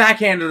 Yeah. I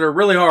backhanded her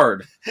really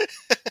hard.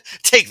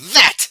 Take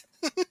that!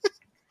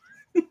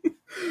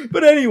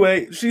 But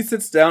anyway, she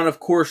sits down. Of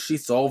course, she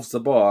solves the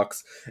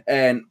box.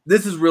 And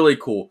this is really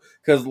cool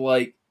because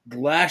like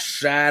glass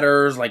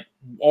shatters, like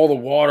all the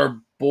water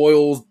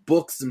boils,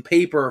 books and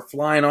paper are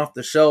flying off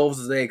the shelves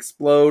as they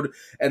explode,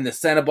 and the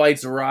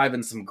Cenobites arrive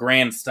in some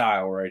grand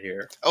style right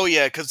here. Oh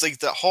yeah, because like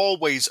the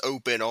hallways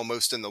open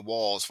almost in the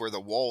walls where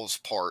the walls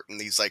part, and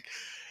these like,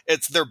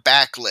 they're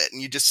backlit,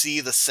 and you just see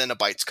the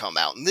Cenobites come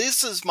out. And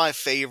this is my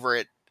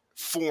favorite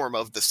form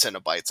of the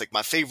Cenobites, like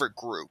my favorite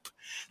group.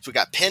 So we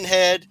got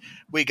Pinhead,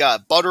 we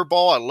got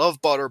Butterball, I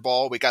love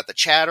Butterball, we got the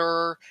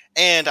Chatterer,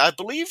 and I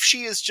believe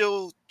she is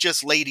still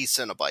just Lady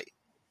Cenobite.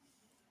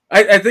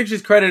 I think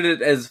she's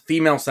credited as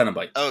female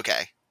Cenobite.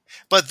 Okay.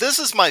 But this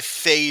is my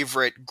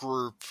favorite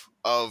group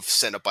of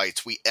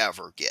Cenobites we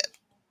ever get.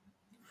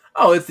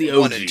 Oh, it's the OG.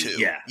 1 and 2.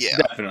 Yeah, Yeah.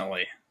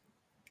 definitely.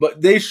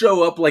 But they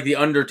show up like the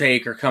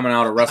Undertaker coming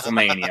out of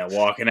WrestleMania,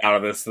 walking out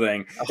of this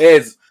thing.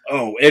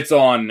 It's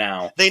on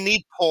now. They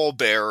need Paul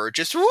Bearer,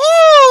 just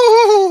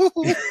woo!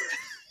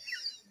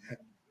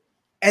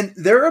 And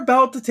they're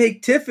about to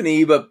take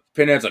Tiffany, but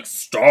Pinhead's like,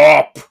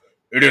 stop!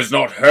 It is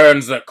not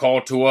hands that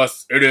call to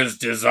us, it is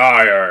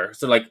desire.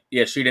 So like,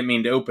 yeah, she didn't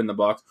mean to open the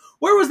box.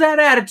 Where was that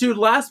attitude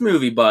last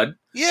movie, bud?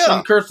 Yeah.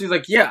 And Kirsty's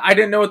like, yeah, I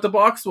didn't know what the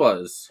box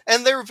was.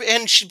 And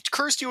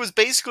Kirsty was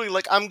basically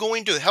like, I'm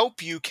going to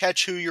help you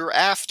catch who you're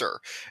after.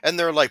 And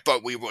they're like,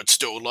 but we would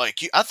still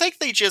like you. I think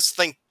they just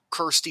think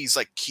Kirsty's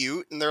like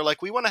cute, and they're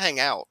like, we want to hang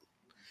out.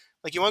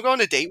 Like, you want to go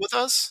on a date with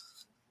us?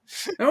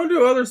 I want to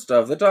do other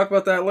stuff. They talk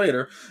about that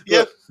later.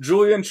 Yeah. But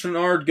Julia and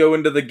Channard go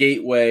into the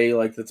gateway,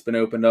 like that's been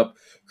opened up.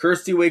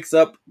 Kirsty wakes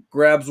up,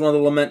 grabs one of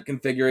the lament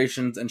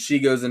configurations, and she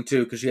goes in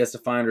too because she has to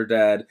find her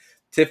dad.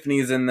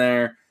 Tiffany's in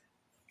there.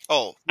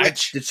 Oh, Did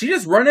she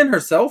just run in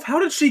herself? How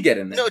did she get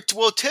in there? No,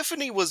 well,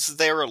 Tiffany was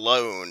there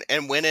alone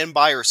and went in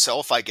by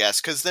herself, I guess,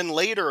 because then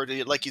later,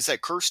 like you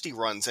said, Kirsty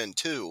runs in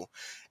too,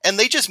 and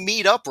they just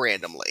meet up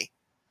randomly.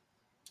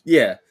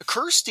 Yeah.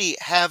 Kirsty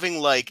having,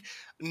 like,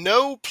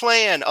 no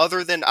plan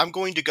other than, I'm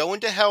going to go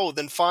into hell,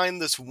 then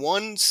find this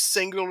one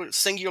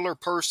singular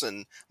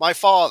person, my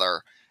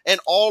father, and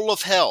all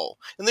of hell.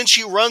 And then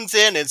she runs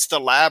in, it's the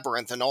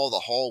labyrinth and all the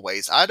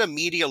hallways. I'd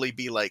immediately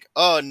be like,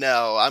 oh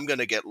no, I'm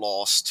gonna get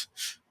lost.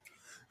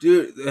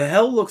 Dude, the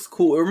hell looks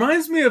cool. It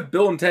reminds me of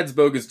Bill and Ted's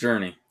Bogus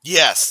Journey.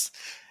 Yes.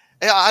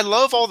 I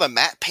love all the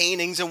matte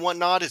paintings and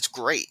whatnot. It's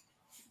great.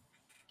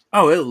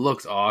 Oh, it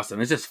looks awesome.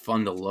 It's just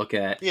fun to look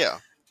at. Yeah.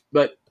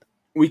 But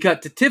we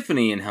cut to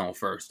Tiffany in hell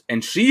first,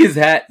 and she is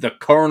at the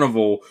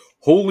carnival.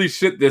 Holy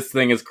shit, this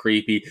thing is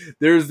creepy.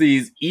 There's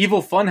these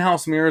evil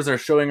funhouse mirrors that are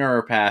showing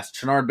her past.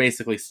 Channard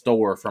basically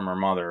stole her from her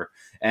mother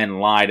and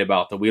lied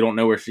about that. We don't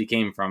know where she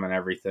came from and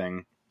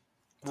everything.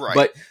 Right.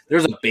 But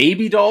there's a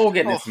baby doll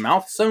getting its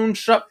mouth sewn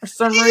shut for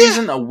some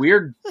reason. A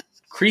weird,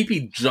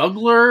 creepy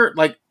juggler.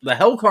 Like, the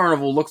Hell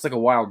Carnival looks like a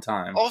wild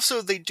time.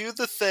 Also, they do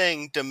the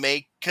thing to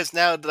make, because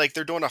now, like,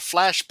 they're doing a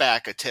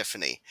flashback of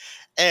Tiffany.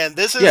 And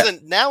this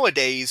isn't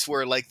nowadays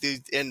where, like,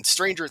 in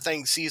Stranger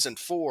Things Season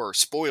 4,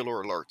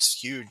 spoiler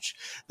alerts, huge,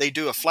 they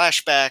do a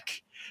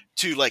flashback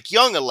to, like,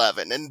 young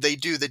Eleven, and they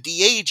do the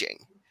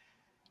de-aging.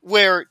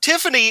 Where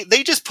Tiffany,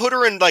 they just put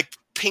her in, like,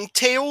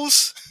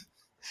 pigtails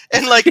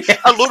and, like,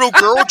 a little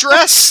girl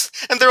dress,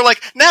 and they're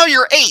like, now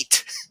you're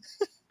 8.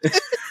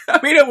 I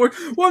mean, it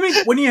works. Well, I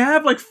mean, when you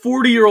have like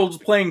 40-year-olds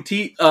playing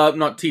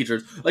not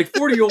teachers, like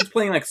 40-year-olds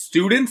playing like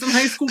students in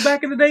high school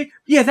back in the day,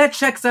 yeah, that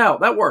checks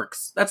out. That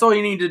works. That's all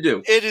you need to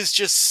do. It is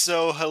just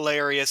so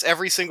hilarious.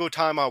 Every single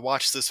time I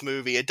watch this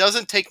movie, it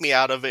doesn't take me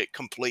out of it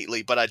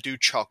completely, but I do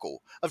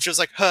chuckle. I'm just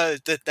like, huh,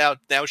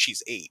 now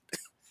she's 8.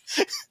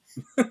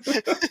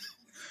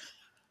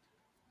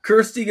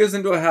 Kirsty goes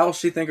into a house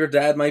she thinks her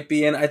dad might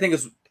be in. I think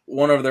it's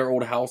one of their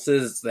old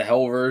houses. It's the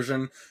Hell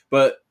version.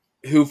 But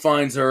who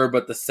finds her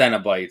but the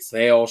Cenobites?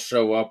 They all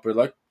show up. They're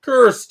like,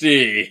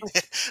 Kirsty!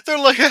 They're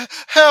like,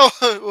 how?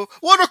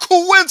 What a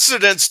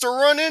coincidence to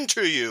run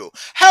into you.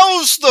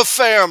 How's the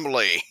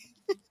family?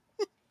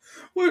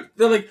 What?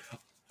 They're like,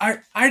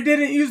 I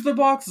didn't use the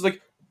box. It's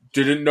like,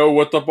 didn't know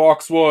what the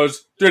box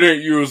was.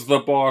 Didn't use the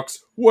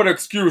box. What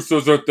excuse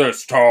is it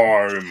this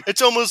time?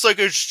 It's almost like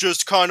it's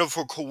just kind of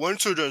a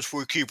coincidence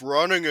we keep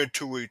running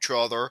into each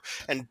other.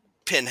 And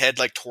Pinhead,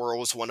 like,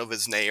 twirls one of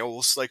his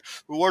nails. Like,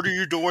 what are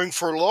you doing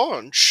for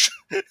lunch?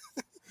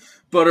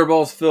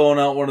 Butterball's filling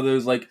out one of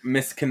those, like,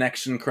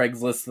 misconnection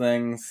Craigslist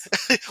things.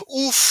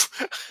 Oof.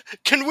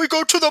 Can we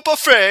go to the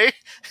buffet?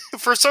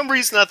 For some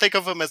reason, I think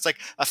of him as, like,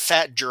 a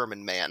fat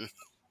German man.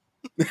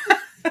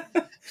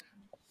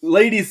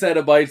 Lady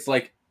Cenobite's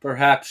like,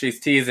 perhaps she's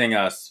teasing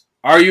us.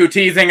 Are you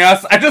teasing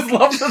us? I just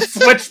love the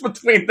switch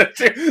between the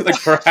two.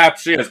 Like,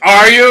 perhaps she is.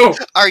 Are you?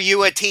 Are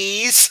you a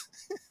tease?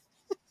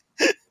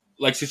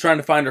 Like, she's trying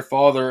to find her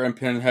father, and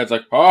Pinhead's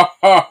like, ha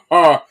ha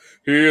ha.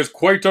 He is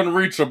quite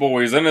unreachable.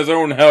 He's in his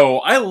own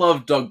hell. I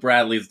love Doug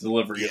Bradley's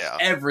delivery of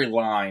every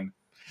line.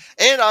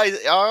 And I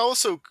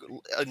also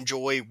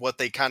enjoy what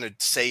they kind of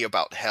say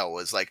about hell.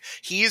 Is like,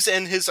 he's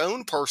in his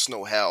own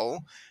personal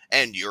hell,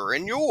 and you're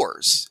in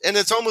yours. And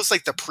it's almost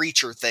like the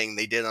Preacher thing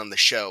they did on the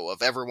show,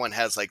 of everyone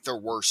has, like, their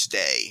worst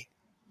day.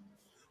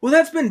 Well,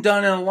 that's been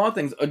done in a lot of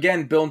things.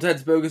 Again, Bill and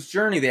Ted's Bogus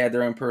Journey, they had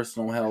their own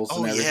personal hells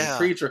and everything. Yeah.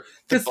 Preacher.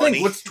 Just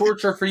think, what's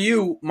torture for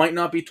you might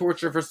not be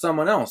torture for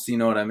someone else. You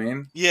know what I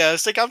mean? Yeah,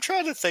 it's like, I'm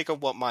trying to think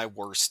of what my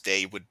worst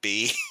day would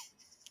be.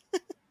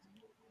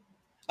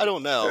 I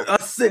don't know.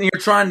 Us sitting here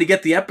trying to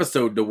get the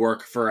episode to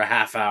work for a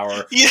half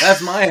hour. Yeah.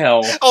 That's my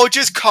hell. Oh,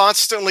 just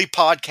constantly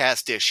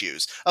podcast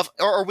issues.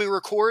 Are we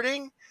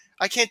recording?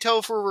 I can't tell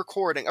if we're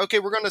recording. Okay,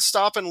 we're going to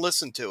stop and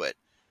listen to it.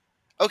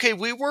 Okay,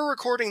 we were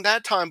recording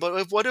that time,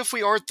 but what if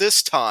we aren't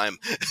this time?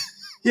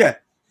 Yeah.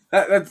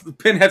 That's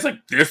Pinhead's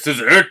like, this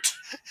is it.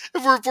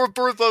 We're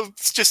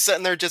both just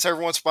sitting there, just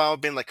every once in a while,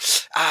 being like,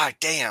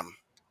 damn.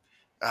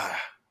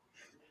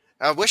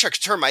 I wish I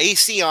could turn my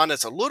AC on.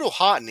 It's a little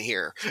hot in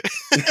here.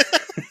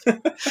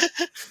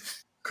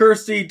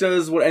 Kirsty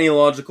does what any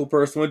logical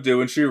person would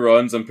do, and she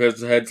runs, and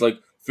Pinhead's like,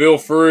 feel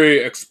free,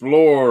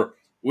 explore.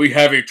 We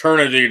have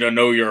eternity to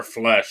know your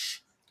flesh.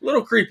 A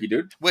little creepy,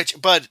 dude.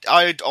 But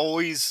I'd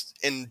always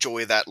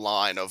enjoy that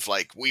line of,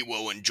 like, we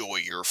will enjoy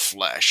your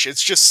flesh.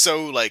 It's just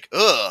so, like,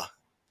 ugh.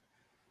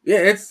 Yeah,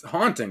 it's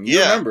haunting. You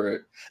remember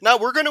it. Now,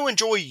 we're going to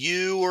enjoy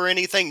you or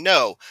anything.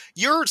 No,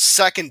 you're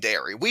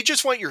secondary. We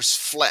just want your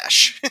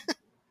flesh.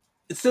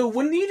 So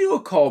when you do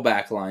a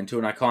callback line to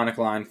an iconic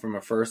line from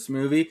a first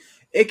movie,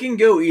 it can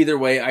go either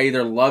way. I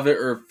either love it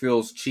or it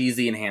feels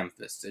cheesy and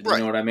ham-fisted. You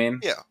know what I mean?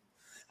 Yeah.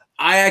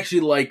 I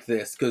actually like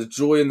this, because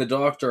Joy and the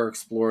Doctor are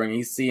exploring.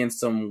 He's seeing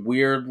some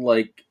weird,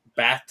 like,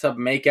 bathtub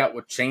makeout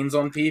with chains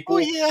on people. Oh,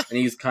 yeah. And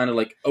he's kind of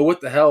like, oh, what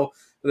the hell?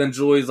 But then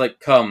Joy's like,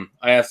 come,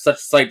 I have such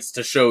sights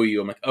to show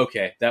you. I'm like,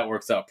 okay, that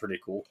works out pretty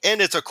cool.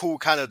 And it's a cool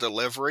kind of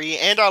delivery,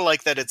 and I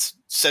like that it's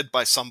said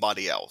by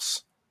somebody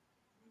else.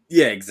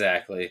 Yeah,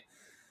 exactly.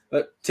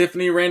 But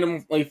Tiffany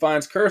randomly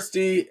finds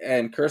Kirsty,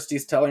 and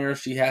Kirsty's telling her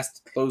she has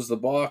to close the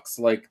box,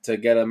 like, to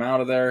get him out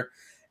of there.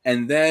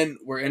 And then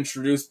we're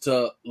introduced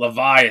to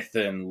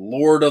Leviathan,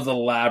 Lord of the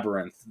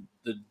Labyrinth.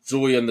 The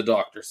Joy and the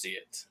Doctor see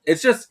it.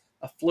 It's just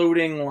a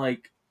floating,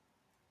 like,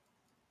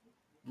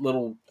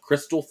 little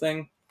crystal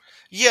thing.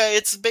 Yeah,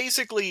 it's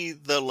basically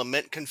the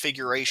Lament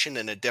configuration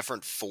in a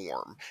different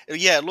form.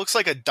 Yeah, it looks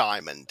like a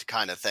diamond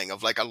kind of thing,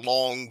 of like a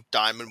long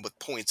diamond with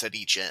points at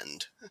each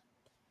end.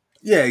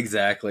 Yeah,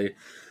 exactly.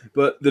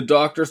 But the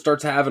Doctor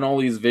starts having all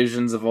these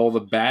visions of all the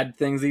bad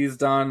things he's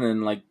done,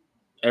 and, like,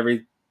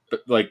 every,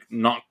 like,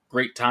 not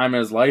great time in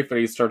his life,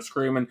 and he starts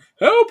screaming,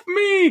 help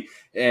me!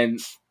 And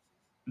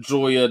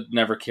Julia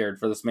never cared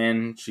for this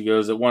man. She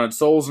goes, it wanted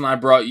souls and I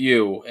brought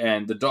you.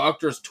 And the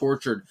Doctor's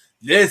tortured.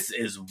 This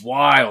is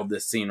wild,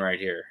 this scene right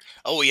here.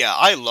 Oh yeah,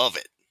 I love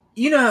it.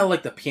 You know how,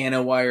 like, the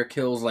piano wire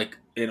kills, like,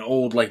 in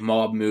old, like,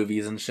 mob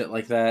movies and shit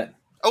like that?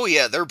 Oh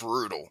yeah, they're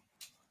brutal.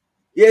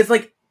 Yeah, it's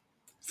like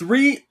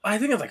I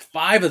think it's like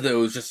 5 of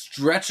those just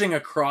stretching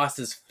across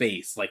his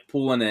face, like,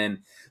 pulling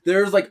in.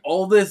 There's, like,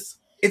 all this.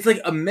 It's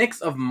like a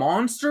mix of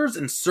monsters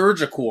and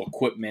surgical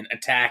equipment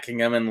attacking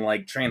him and,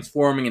 like,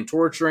 transforming and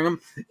torturing him.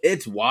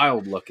 It's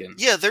wild looking.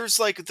 Yeah, there's,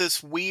 like,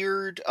 this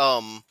weird,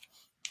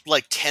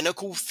 like,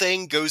 tentacle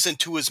thing goes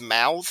into his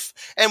mouth.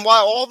 And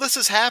while all this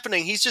is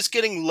happening, he's just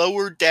getting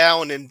lowered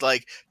down and,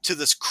 like, to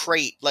this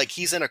crate. Like,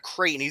 he's in a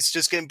crate and he's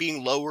just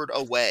being lowered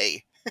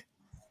away.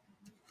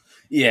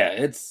 Yeah,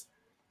 it's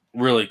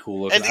really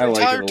cool looking. And the I like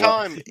it entire a lot.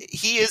 time,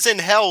 he is in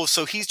hell,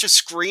 so he's just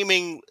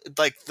screaming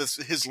like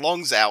his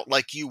lungs out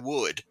like you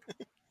would.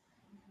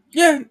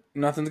 Yeah,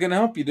 nothing's gonna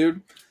help you,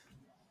 dude.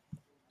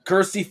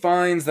 Kirsty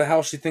finds the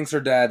house she thinks her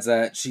dad's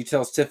at. She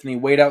tells Tiffany,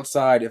 wait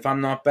outside. If I'm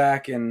not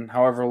back in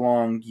however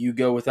long, you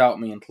go without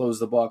me and close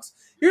the box.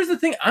 Here's the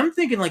thing. I'm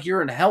thinking like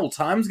you're in hell.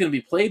 Time's going to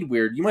be played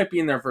weird. You might be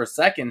in there for a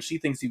second. She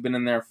thinks you've been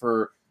in there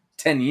for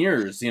 10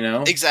 years, you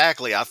know?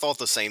 Exactly, I thought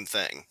the same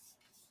thing.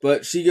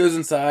 But she goes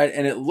inside,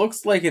 and it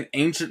looks like an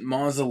ancient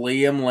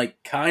mausoleum,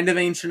 like kind of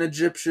ancient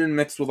Egyptian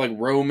mixed with like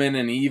Roman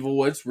and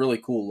evil. It's really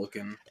cool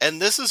looking. And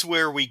this is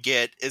where we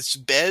get its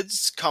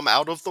beds come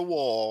out of the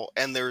wall,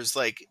 and there's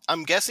like,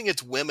 I'm guessing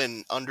it's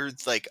women under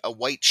like a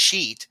white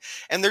sheet,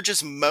 and they're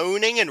just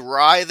moaning and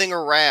writhing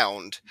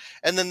around,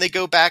 and then they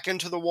go back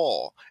into the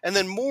wall, and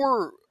then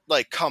more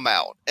like come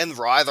out and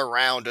writhe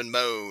around and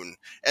moan,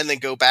 and then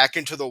go back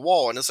into the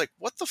wall, and it's like,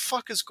 what the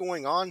fuck is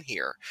going on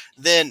here?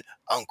 Then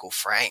Uncle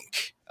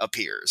Frank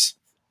appears.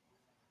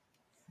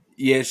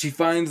 Yeah, she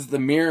finds the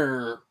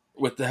mirror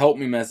with the help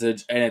me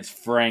message, and it's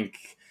Frank.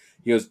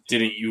 He goes,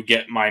 didn't you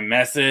get my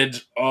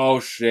message? Oh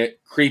shit.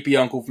 Creepy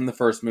uncle from the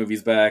first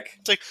movie's back.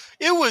 It's like,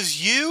 it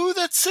was you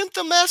that sent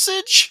the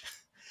message?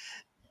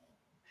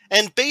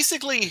 And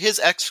basically his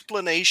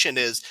explanation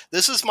is,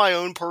 this is my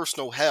own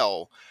personal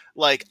hell.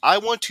 Like, I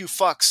want to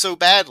fuck so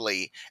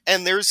badly,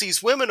 and there's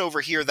these women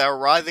over here that are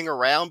writhing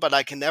around, but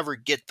I can never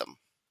get them.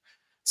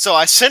 So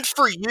I sent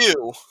for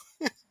you.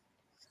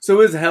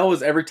 So his hell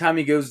is every time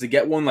he goes to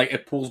get one, like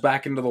it pulls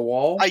back into the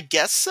wall? I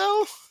guess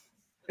so?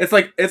 It's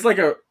like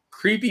a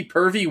creepy,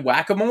 pervy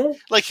whack-a-mole?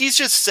 Like, he's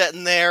just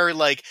sitting there,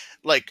 like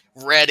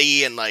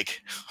ready and,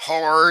 like,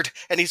 hard,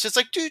 and he's just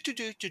like,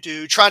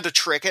 do, trying to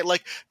trick it,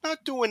 like,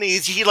 not doing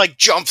easy. He, like,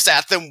 jumps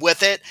at them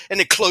with it, and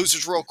it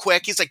closes real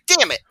quick. He's like,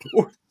 damn it!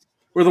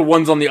 Or the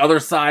ones on the other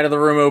side of the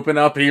room open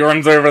up, and he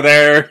runs over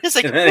there, He's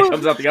like, and then he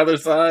comes out the other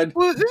side.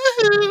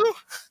 Woohoo!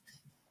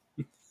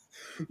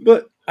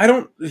 But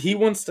he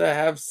wants to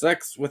have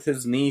sex with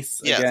his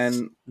niece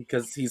again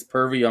because he's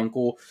pervy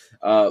uncle.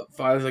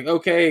 Father's like,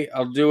 okay,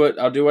 I'll do it.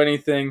 I'll do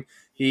anything.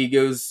 He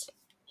goes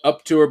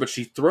up to her, but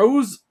she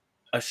throws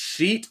a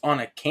sheet on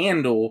a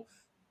candle,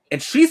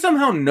 and she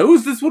somehow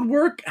knows this would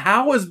work.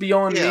 How is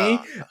beyond me.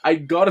 I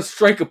gotta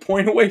strike a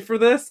point away for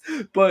this,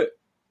 but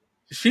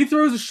she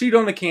throws a sheet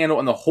on the candle,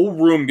 and the whole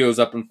room goes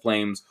up in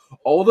flames.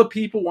 All the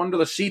people under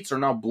the sheets are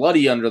now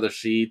bloody under the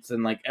sheets,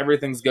 and like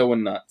everything's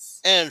going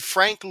nuts. And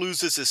Frank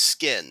loses his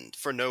skin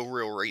for no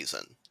real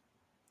reason.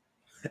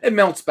 It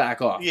melts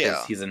back off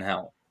because he's in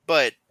hell.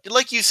 But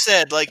like you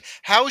said, like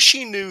how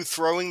she knew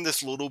throwing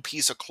this little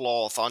piece of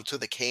cloth onto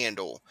the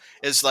candle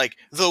is like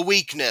the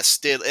weakness,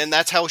 and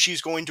that's how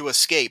she's going to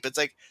escape. It's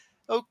like,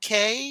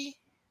 okay.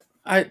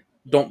 I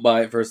don't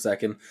buy it for a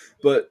second,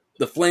 but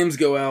the flames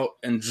go out,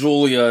 and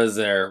Julia is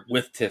there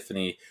with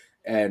Tiffany,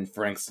 and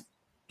Frank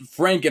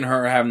and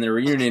her are having their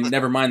reunion.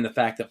 Never mind the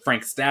fact that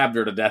Frank stabbed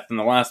her to death in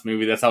the last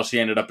movie. That's how she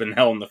ended up in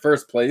hell in the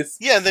first place.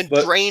 Yeah, and then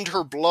drained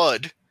her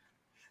blood.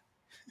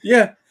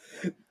 Yeah.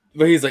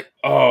 But he's like,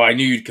 oh, I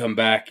knew you'd come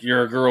back.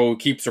 You're a girl who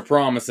keeps her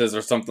promises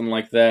or something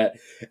like that.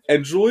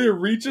 And Julia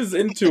reaches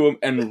into him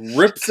and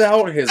rips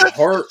out his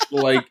heart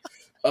like,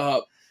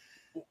 what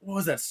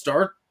was that,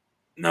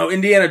 No,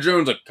 Indiana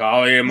Jones, like,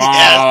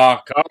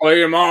 Kalima,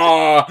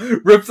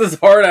 Kalima, rips his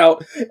heart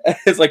out. And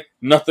it's like,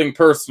 nothing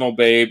personal,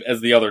 babe,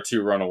 as the other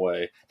two run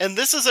away. And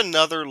this is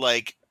another,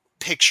 like,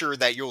 picture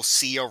that you'll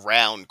see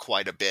around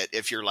quite a bit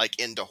if you're, like,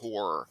 into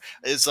horror.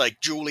 Is, like,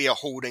 Julia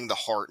holding the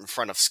heart in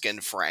front of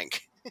Skin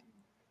Frank.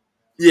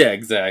 Yeah,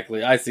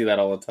 exactly. I see that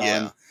all the time.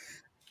 Yeah.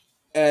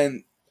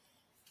 And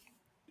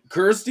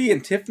Kirsty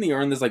and Tiffany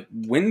are in this, like,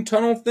 wind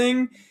tunnel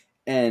thing,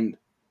 and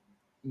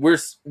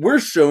we're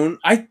shown,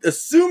 I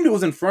assumed it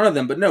was in front of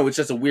them, but no, it's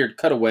just a weird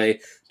cutaway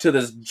to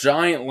this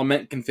giant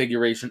lament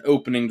configuration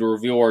opening to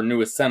reveal our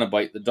newest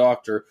Cenobite, the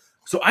Doctor.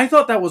 So I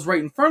thought that was right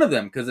in front of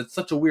them, because it's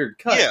such a weird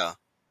cut. Yeah.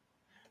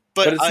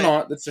 But it's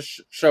not, it's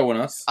just showing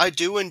us. I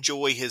do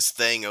enjoy his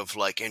thing of,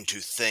 like, and to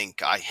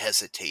think I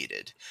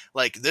hesitated.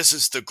 Like, this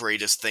is the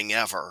greatest thing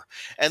ever.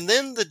 And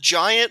then the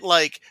giant,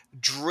 like,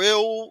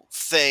 drill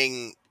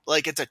thing,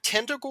 like, it's a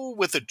tentacle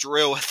with a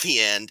drill at the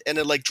end, and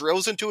it, like,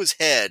 drills into his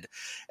head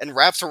and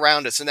wraps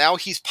around it. So now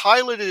he's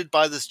piloted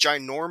by this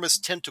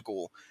ginormous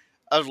tentacle,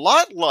 a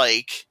lot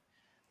like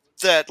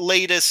that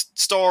latest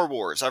Star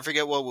Wars. I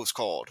forget what it was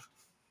called.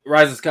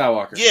 Rise of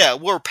Skywalker. Yeah,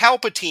 where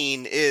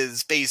Palpatine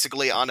is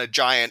basically on a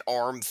giant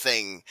arm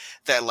thing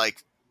that,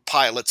 like,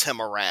 pilots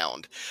him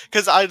around.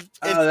 Because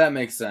that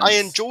makes sense. I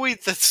enjoyed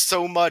this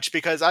so much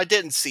because I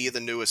didn't see the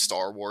newest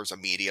Star Wars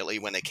immediately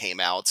when it came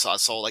out, so I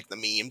saw, like, the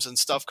memes and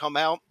stuff come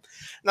out.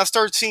 And I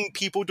started seeing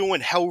people doing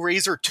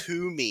Hellraiser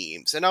 2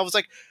 memes, and I was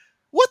like,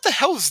 what the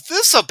hell is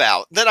this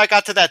about? Then I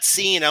got to that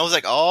scene, and I was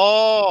like,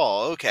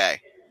 oh,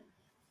 okay.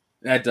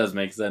 That does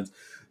make sense.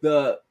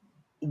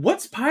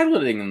 What's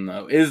piloting him,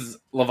 though? Is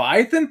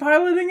Leviathan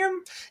piloting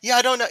him? Yeah,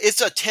 I don't know.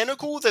 It's a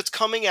tentacle that's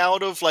coming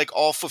out of, like,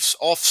 off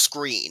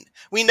screen.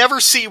 We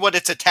never see what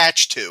it's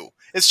attached to.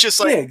 It's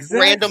just, like,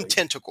 random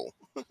tentacle.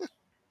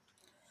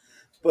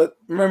 But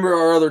remember,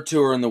 our other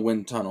two are in the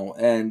wind tunnel,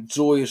 and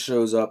Julia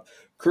shows up.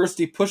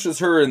 Kirsty pushes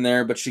her in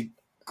there, but she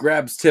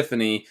grabs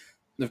Tiffany.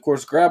 Of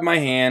course, grab my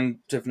hand.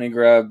 Tiffany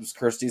grabs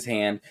Kirsty's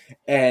hand,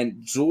 and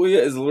Julia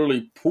is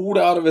literally pulled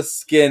out of his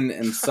skin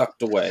and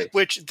sucked away.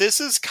 Which this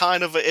is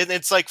kind of and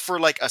it's like for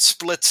like a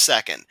split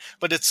second,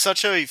 but it's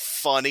such a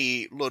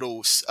funny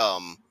little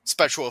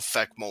special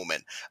effect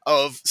moment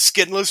of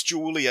skinless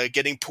Julia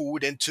getting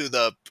pulled into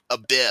the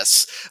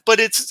abyss, but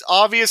it's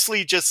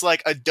obviously just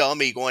like a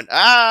dummy going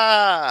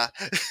ah.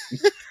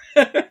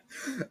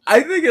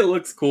 I think it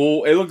looks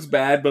cool. It looks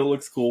bad, but it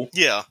looks cool.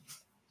 Yeah.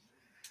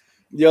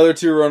 The other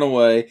two run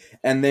away,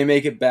 and they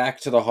make it back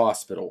to the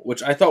hospital,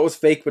 which I thought was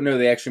fake, but no,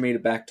 they actually made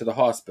it back to the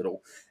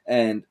hospital.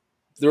 And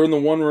they're in the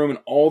one room, and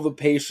all the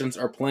patients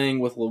are playing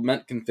with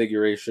lament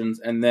configurations,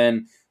 and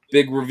then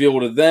big reveal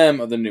to them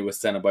of the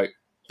newest Cenobite.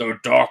 The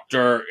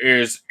doctor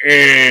is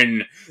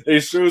in! He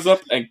shows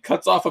up and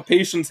cuts off a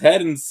patient's head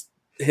and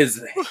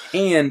his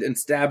hand and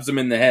stabs him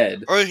in the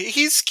head. Or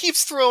he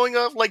keeps throwing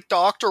up like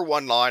doctor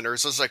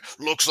one-liners. It's like,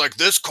 looks like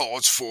this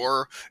calls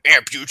for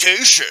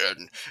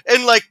amputation.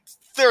 And like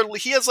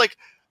he has like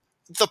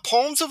the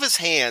palms of his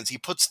hands, he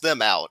puts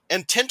them out,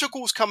 and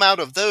tentacles come out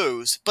of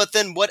those, but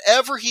then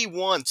whatever he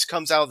wants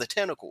comes out of the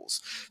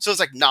tentacles. So it's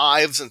like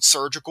knives and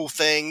surgical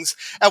things.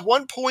 At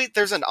one point,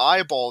 there's an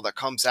eyeball that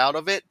comes out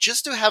of it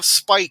just to have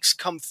spikes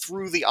come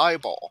through the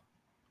eyeball.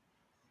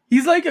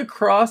 He's like a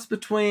cross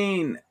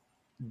between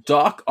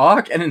Doc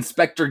Ock and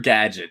Inspector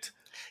Gadget.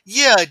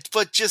 Yeah,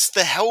 but just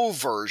the hell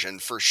version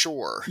for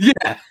sure.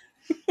 Yeah.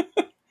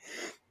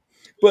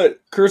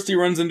 But Kirsty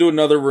runs into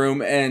another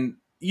room, and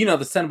you know,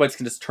 the Cenobites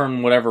can just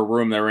turn whatever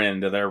room they're in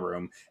into their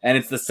room. And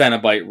it's the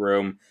Cenobite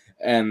room.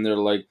 And they're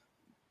like,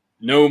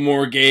 no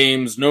more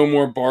games, no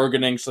more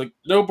bargaining. She's like,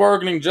 no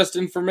bargaining, just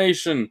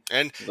information.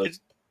 And like,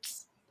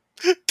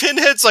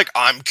 Pinhead's like,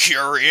 I'm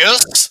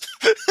curious.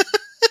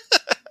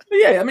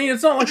 Yeah, I mean,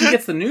 it's not like he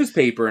gets the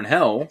newspaper in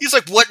hell. He's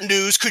like, what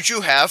news could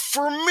you have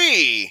for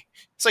me?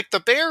 It's like, the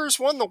Bears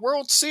won the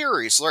World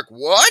Series. Like,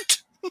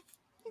 what?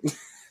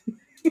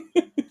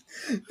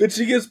 But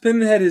she gives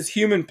Pinhead his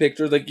human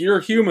picture. Like, you're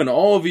human.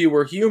 All of you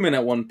were human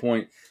at one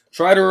point.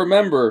 Try to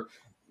remember.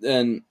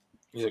 And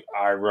he's like,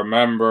 I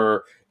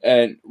remember.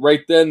 And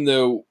right then,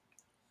 though,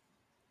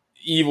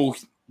 evil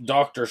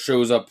doctor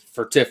shows up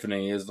for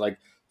Tiffany. Is like,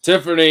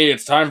 Tiffany,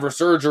 it's time for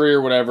surgery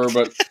or whatever.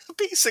 But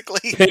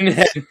basically,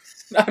 Pinhead,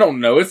 I don't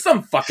know. It's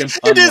some fucking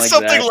pun. It is like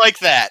something like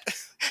that.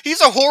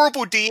 He's a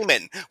horrible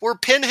demon, where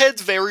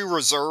Pinhead's very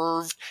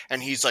reserved,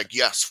 and he's like,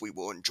 yes, we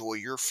will enjoy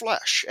your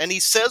flesh. And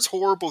he says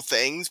horrible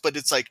things, but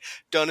it's like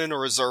done in a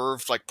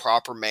reserved, like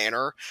proper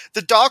manner.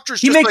 The doctor's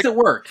just makes it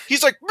work.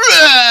 He's like,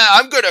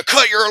 I'm gonna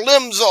cut your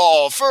limbs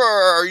off,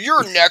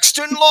 you're next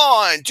in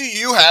line. Do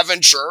you have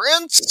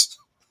insurance?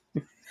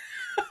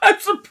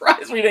 I'm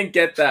surprised we didn't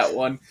get that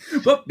one.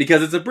 But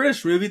because it's a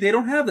British movie, they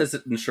don't have this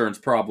insurance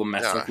problem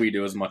mess like we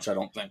do as much, I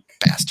don't think.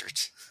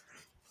 Bastards.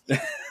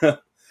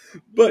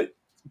 But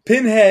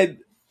Pinhead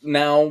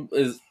now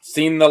is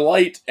seeing the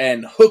light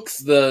and hooks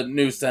the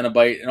new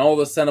Cenobite, and all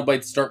the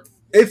Cenobites start...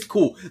 It's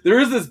cool. There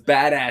is this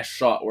badass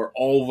shot where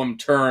all of them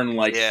turn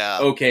like,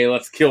 okay,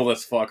 let's kill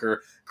this fucker.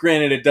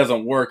 Granted, it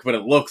doesn't work, but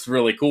it looks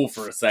really cool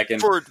for a second.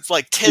 For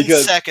like 10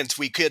 seconds,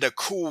 we get a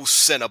cool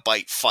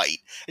Cenobite fight.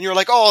 And you're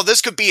like, oh,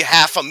 this could be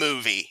half a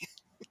movie.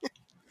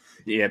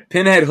 Yeah,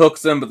 Pinhead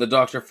hooks him, but the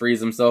doctor frees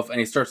himself, and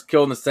he starts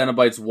killing the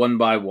Cenobites one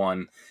by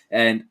one.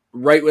 And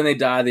right when they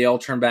die, they all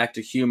turn back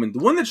to human. The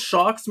one that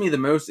shocks me the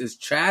most is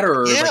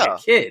Chatterer, like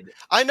a kid.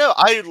 I know.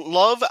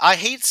 I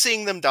hate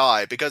seeing them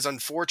die, because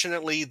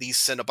unfortunately, these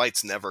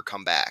Cenobites never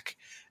come back.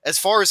 As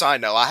far as I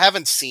know, I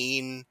haven't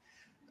seen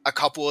a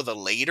couple of the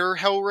later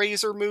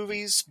Hellraiser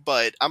movies,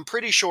 but I'm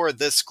pretty sure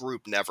this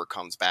group never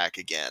comes back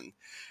again.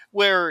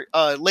 Where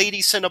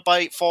Lady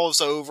Cenobite falls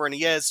over and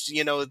he has,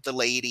 the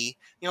lady.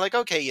 You're like,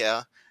 okay,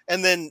 yeah.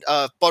 And then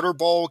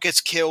Butterball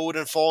gets killed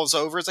and falls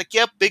over. It's like,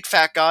 yep, big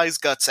fat guy's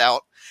guts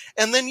out.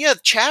 And then,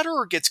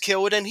 Chatterer gets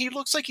killed and he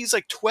looks like he's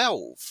like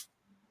 12.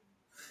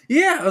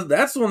 Yeah,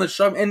 that's the one that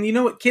shut me. And you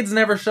know what? Kids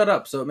never shut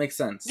up, so it makes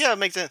sense. Yeah, it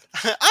makes sense.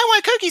 I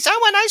want cookies. I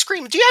want ice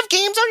cream. Do you have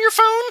games on your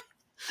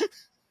phone?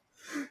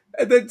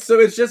 And then, so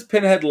it's just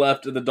Pinhead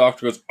left, and the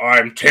doctor goes,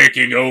 I'm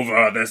taking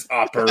over this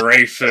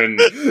operation.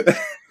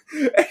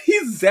 He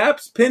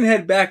zaps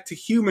Pinhead back to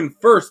human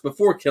first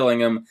before killing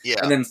him,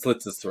 and then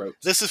slits his throat.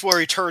 This is where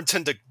he turns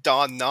into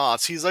Don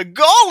Knotts. He's like,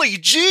 golly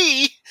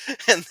gee!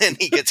 And then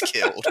he gets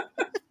killed.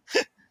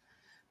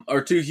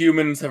 Our two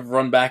humans have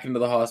run back into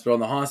the hospital,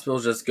 and the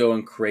hospital's just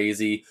going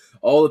crazy.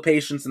 All the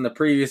patients in the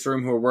previous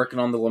room who were working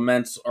on the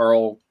laments are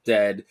all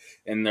dead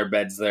in their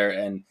beds there,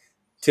 and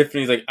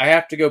Tiffany's like, I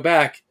have to go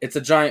back. It's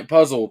a giant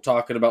puzzle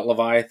talking about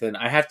Leviathan.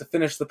 I have to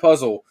finish the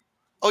puzzle.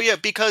 Oh yeah,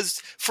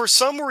 because for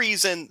some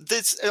reason,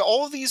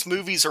 all of these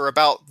movies are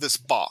about this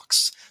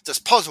box, this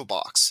puzzle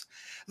box.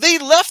 They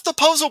left the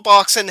puzzle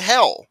box in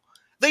hell.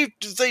 They've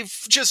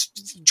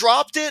just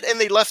dropped it and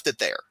they left it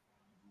there.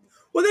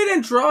 Well, they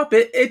didn't drop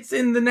it. It's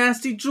in the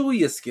nasty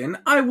Julia skin.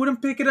 I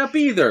wouldn't pick it up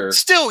either.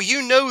 Still,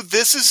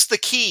 this is the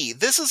key.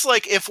 This is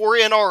like, if we're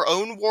in our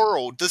own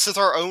world, this is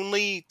our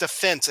only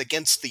defense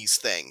against these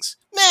things.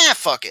 Nah,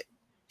 fuck it.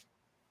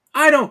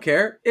 I don't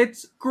care.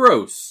 It's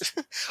gross.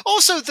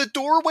 Also, the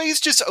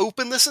doorway's just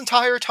open this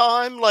entire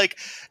time. Like,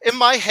 in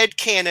my head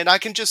canon, I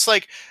can just,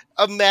 like,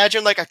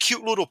 imagine, like, a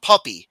cute little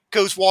puppy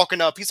goes walking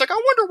up. He's like, I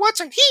wonder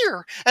what's in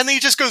here. And then he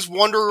just goes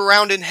wandering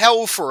around in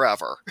hell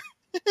forever.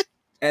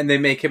 And they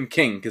make him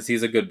king because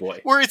he's a good boy.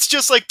 Where it's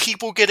just, like,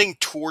 people getting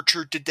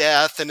tortured to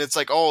death. And it's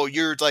like, oh,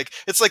 you're, like,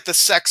 it's like the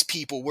sex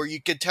people where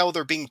you can tell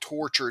they're being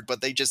tortured,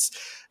 but they just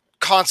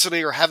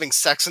constantly are having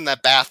sex in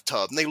that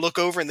bathtub, and they look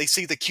over and they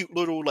see the cute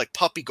little like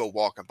puppy go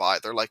walking by.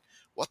 They're like,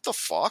 what the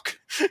fuck?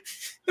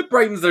 It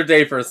brightens their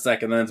day for a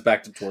second, then it's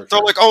back to torture.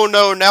 They're like, oh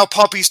no, now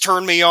puppies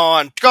turn me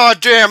on.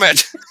 God damn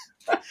it.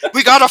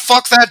 We gotta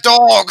fuck that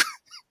dog.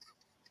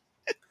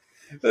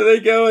 They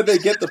go and they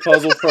get the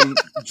puzzle from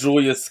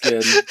Julia's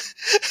skin.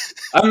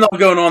 I'm not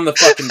going on the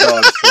fucking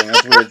dog thing.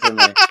 That's weird for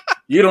me.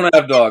 You don't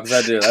have dogs,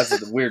 I do.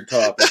 That's a weird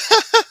topic.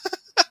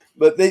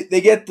 But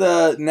they get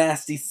the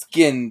nasty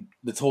skin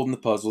that's holding the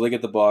puzzle. They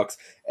get the box,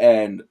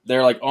 and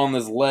they're like on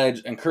this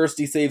ledge, and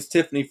Kirsty saves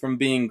Tiffany from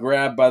being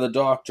grabbed by the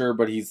doctor,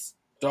 but he's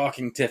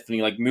stalking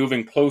Tiffany, like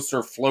moving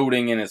closer,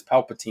 floating in his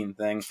Palpatine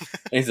thing,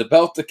 and he's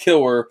about to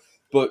kill her,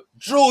 but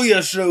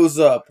Julia shows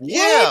up. What?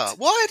 Yeah,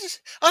 what?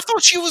 I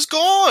thought she was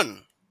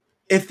gone.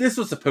 If this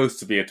was supposed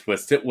to be a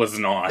twist, it was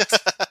not.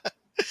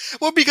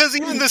 Well, because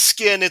even the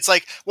skin, it's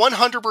like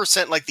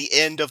 100% like the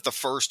end of the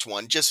first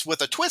one, just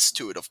with a twist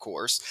to it, of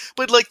course.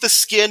 But like the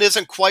skin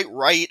isn't quite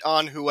right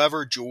on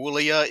whoever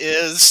Julia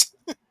is.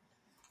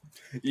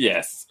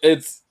 Yes,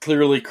 it's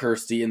clearly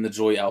Kirsty in the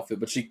Joy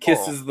outfit, but she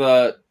kisses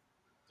the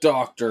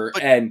doctor,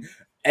 and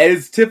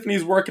as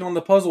Tiffany's working on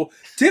the puzzle,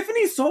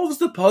 Tiffany solves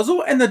the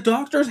puzzle, and the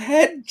doctor's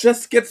head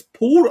just gets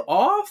pulled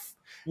off?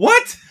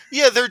 What?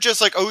 Yeah, they're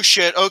just like, oh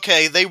shit,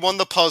 okay, they won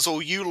the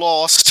puzzle, you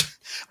lost.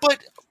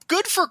 But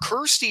good for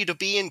Kirsty to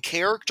be in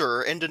character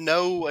and to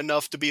know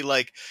enough to be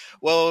like,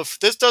 well, if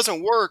this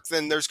doesn't work,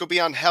 then there's going to be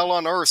on hell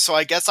on earth, so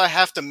I guess I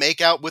have to make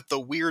out with the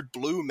weird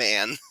blue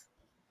man.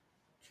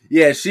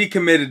 Yeah, she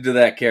committed to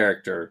that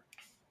character.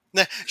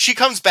 She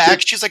comes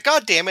back, she's like,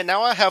 God damn it,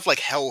 now I have like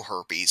hell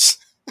herpes.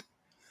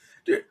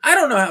 Dude, I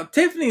don't know how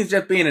Tiffany's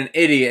just being an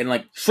idiot and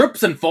like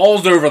trips and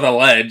falls over the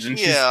ledge and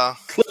she's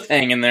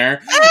cliffhanging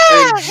there.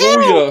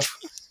 And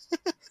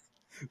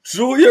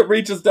Julia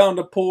reaches down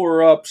to pull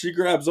her up. She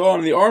grabs on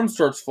and the arm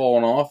starts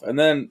falling off, and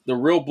then the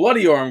real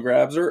bloody arm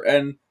grabs her,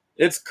 and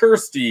it's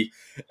Kirsty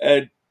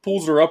and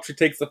pulls her up. She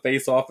takes the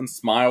face off and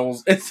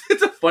smiles. It's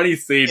a funny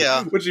scene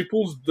when she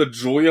pulls the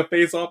Julia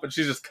face off and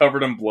she's just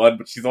covered in blood,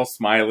 but she's all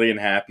smiley and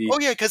happy. Oh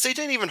yeah, because they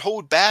didn't even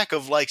hold back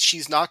of like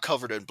she's not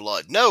covered in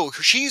blood. No,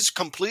 she's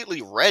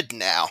completely red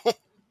now.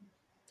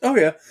 Oh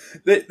yeah,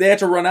 they had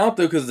to run out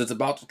though because it's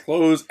about to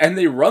close, and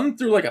they run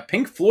through like a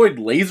Pink Floyd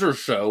laser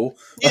show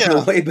on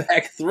their way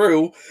back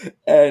through,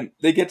 and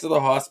they get to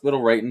the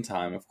hospital right in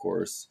time, of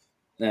course,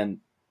 and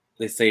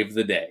they save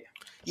the day.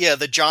 Yeah,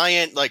 the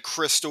giant like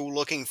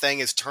crystal-looking thing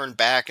is turned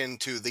back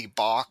into the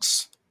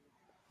box.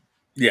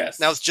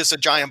 Yes, now it's just a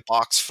giant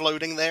box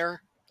floating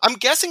there. I'm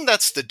guessing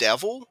that's the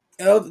devil.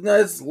 Oh, no,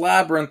 it's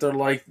Labyrinth, or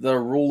like the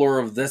ruler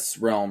of this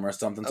realm or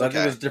something. So I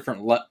think there's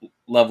different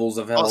levels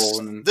of hell.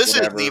 And this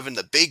isn't even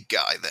the big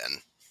guy, then.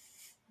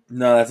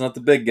 No, that's not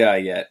the big guy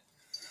yet.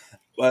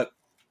 But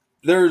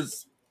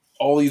there's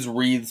all these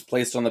wreaths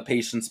placed on the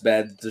patient's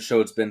bed to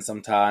show it's been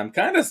some time.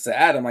 Kind of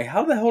sad. I'm like,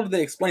 how the hell did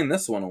they explain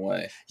this one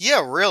away?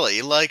 Yeah,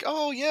 really. Like,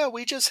 oh yeah,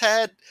 we just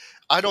had,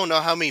 I don't know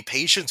how many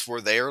patients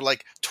were there.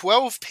 Like,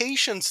 12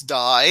 patients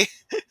die.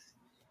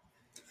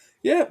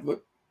 Yeah,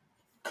 but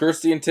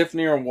Kirsty and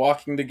Tiffany are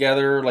walking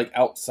together, like,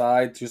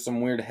 outside through some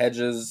weird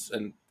hedges,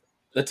 and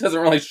it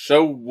doesn't really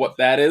show what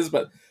that is,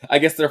 but I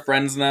guess they're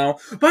friends now.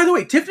 By the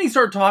way, Tiffany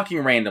started talking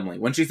randomly.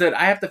 When she said,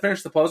 I have to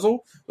finish the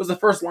puzzle, was the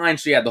first line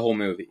she had the whole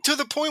movie. To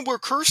the point where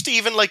Kirsty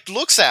even, like,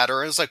 looks at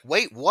her and is like,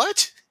 wait,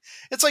 what?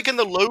 It's like in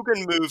the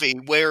Logan movie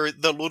where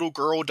the little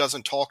girl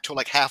doesn't talk till,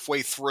 like,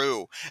 halfway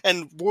through,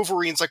 and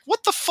Wolverine's like,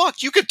 what the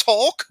fuck? You could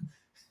talk?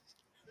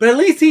 But at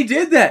least he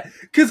did that,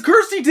 because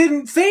Kirsty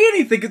didn't say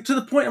anything to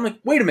the point, I'm like,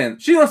 wait a minute,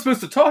 she's not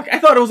supposed to talk. I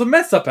thought it was a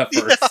mess up at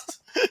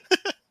first.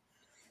 Yeah.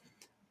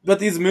 But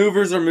these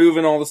movers are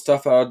moving all the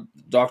stuff out of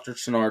Dr.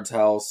 Channard's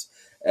house,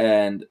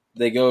 and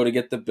they go to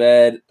get the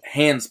bed.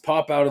 Hands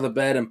pop out of the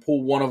bed and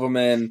pull one of them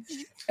in,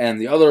 and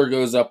the other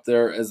goes up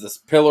there as this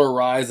pillar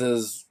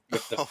rises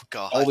with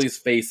all these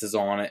faces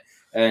on it.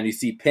 And you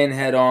see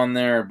Pinhead on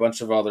there, a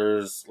bunch of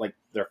others, like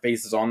their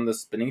faces on the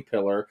spinning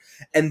pillar.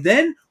 And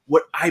then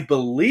what I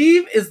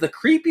believe is the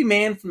creepy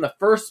man from the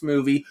first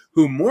movie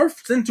who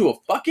morphs into a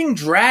fucking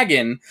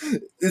dragon.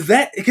 Is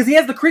that because he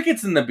has the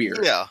crickets in the beard?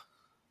 Yeah.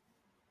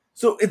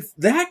 So it's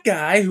that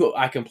guy who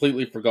I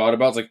completely forgot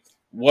about. It's like,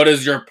 what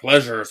is your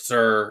pleasure,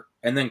 sir?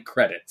 And then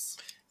credits.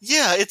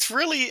 Yeah, it's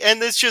really,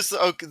 and it's just,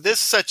 okay, this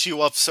sets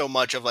you up so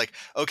much of like,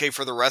 okay,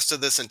 for the rest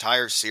of this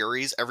entire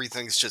series,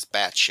 everything's just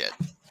batshit.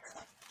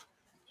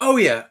 Oh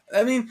yeah,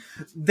 I mean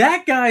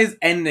that guy's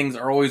endings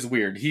are always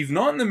weird. He's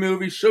not in the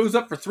movie, shows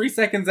up for 3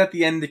 seconds at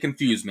the end to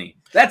confuse me.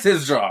 That's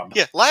his job.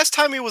 Yeah, last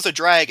time he was a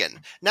dragon.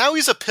 Now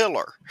he's a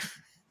pillar.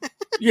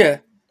 Yeah,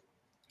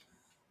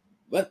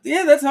 but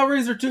yeah, that's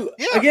Hellraiser 2.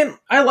 Yeah. Again,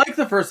 I like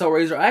the first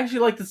Hellraiser. I actually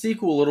like the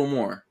sequel a little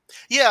more.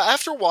 Yeah,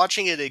 after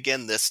watching it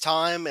again this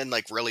time and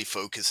like really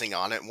focusing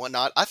on it and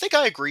whatnot, I think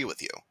I agree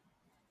with you.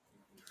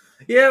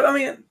 Yeah, I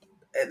mean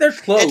they're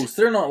close.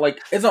 They're not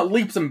like it's not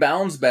leaps and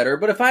bounds better.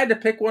 But if I had to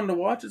pick one to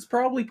watch, it's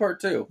probably part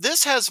 2.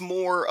 This has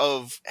more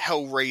of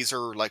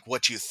Hellraiser, like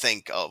what you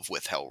think of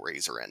with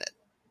Hellraiser in it.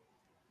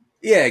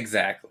 Yeah,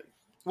 exactly.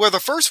 Where the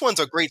first one's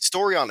a great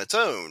story on its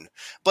own,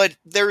 but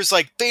there's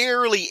like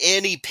barely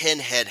any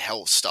Pinhead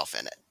Hell stuff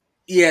in it.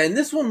 Yeah, in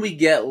this one we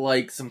get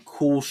like some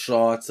cool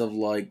shots of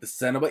like the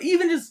Cenobite,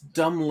 even just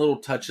dumb little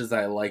touches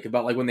I like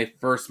about like when they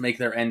first make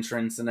their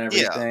entrance and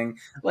everything.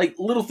 Yeah. Like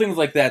little things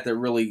like that that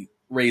really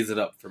raise it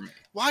up for me.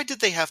 Why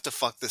did they have to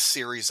fuck this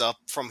series up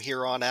from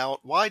here on out?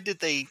 Why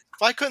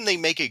couldn't they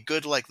make it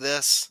good like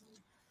this?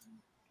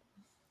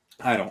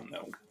 I don't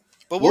know.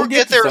 But we'll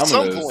get there at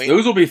some point.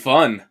 Those will be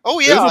fun. Oh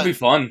yeah, those will be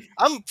fun.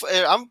 I'm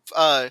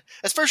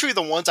especially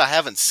the ones I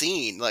haven't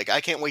seen. Like I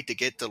can't wait to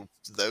get to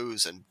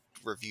those and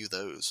review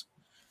those.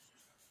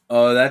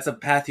 Oh, that's a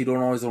path you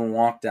don't always want to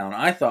walk down.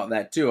 I thought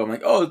that too. I'm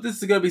like, oh,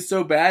 this is going to be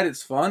so bad,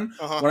 it's fun.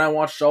 When I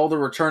watched all the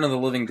Return of the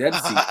Living Dead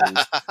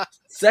sequels.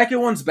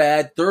 Second one's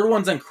bad, third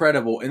one's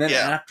incredible, and then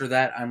after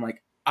that, I'm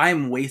like,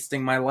 I'm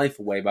wasting my life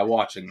away by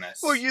watching this.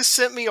 Well, you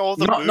sent me all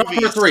the movies. Not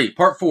part 3,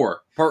 part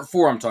 4. Part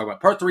 4 I'm talking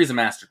about. Part 3 is a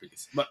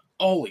masterpiece. But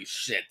holy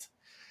shit.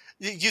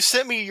 You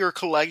sent me your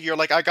collect. You're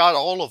like, I got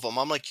all of them.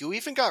 I'm like, you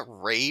even got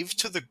Rave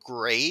to the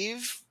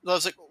Grave? I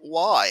was like,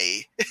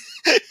 why?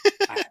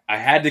 I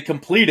had to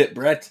complete it,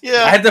 Brett.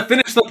 Yeah. I had to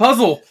finish the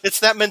puzzle.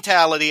 It's that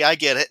mentality. I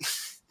get it.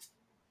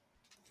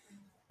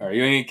 All right,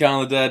 you ain't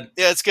Count of the Dead?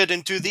 Yeah, let's get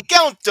into the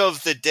Count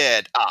of the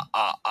Dead.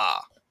 All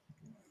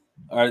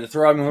right, the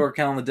Throbbing Horror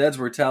Count of the Dead's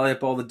where we tally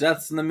up all the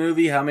deaths in the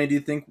movie. How many do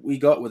you think we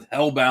got with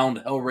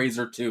Hellbound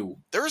Hellraiser 2?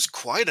 There's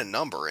quite a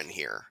number in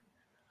here.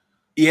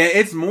 Yeah,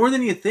 it's more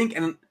than you think.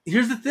 And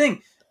here's the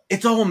thing.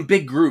 It's all in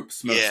big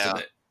groups, most of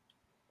it.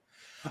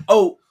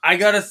 Oh, I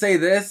gotta say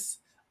this.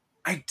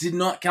 I did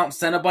not count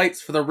Cenobites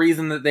for the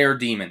reason that they are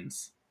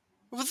demons.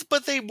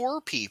 But they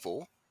were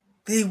people.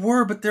 They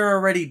were, but they're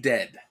already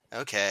dead.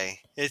 Okay.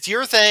 It's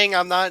your thing.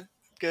 I'm not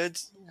good.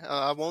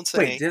 I won't say.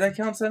 Wait, did I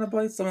count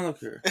Cenobites? Let me look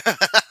here.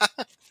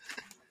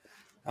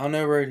 I'll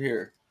know right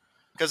here.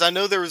 Because I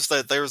know there was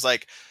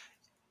like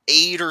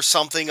 8 or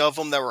something of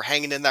them that were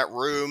hanging in that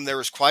room. There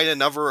was quite a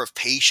number of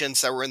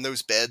patients that were in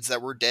those beds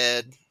that were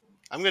dead.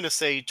 I'm going to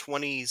say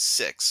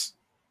 26.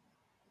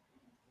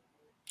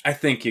 I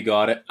think you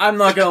got it. I'm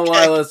not going to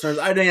lie, listeners.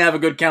 I didn't have a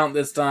good count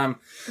this time.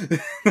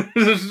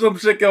 There's some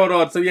shit going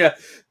on. So yeah,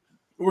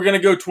 we're going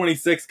to go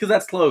 26 because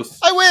that's close.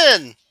 I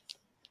win!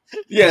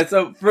 Yeah,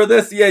 so for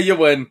this, yeah, you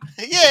win.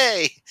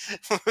 Yay!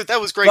 That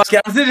was great. Okay,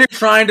 I was sitting here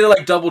trying to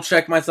like double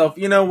check myself.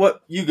 You know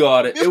what? You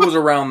got it. It was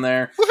around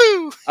there.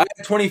 Woohoo! I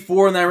had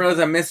 24 and then I realized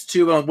I missed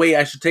 2. But I'm like, wait,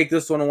 I should take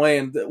this one away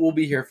and we'll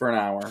be here for an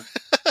hour.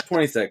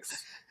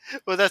 26.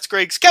 Well, that's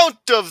Greg's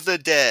Count of the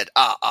Dead.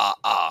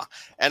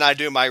 And I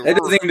do my... It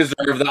doesn't even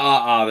deserve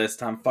the this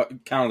time. Fuck,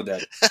 Count of the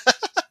Dead.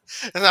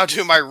 And I'll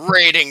do my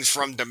ratings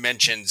from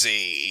Dimension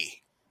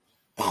Z.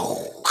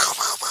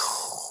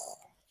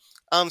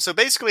 So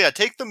basically, I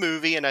take the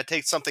movie and I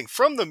take something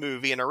from the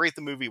movie and I rate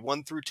the movie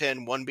 1 through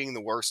 10, 1 being the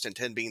worst and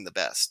 10 being the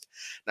best.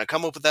 And I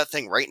come up with that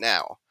thing right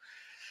now.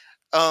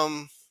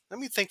 Let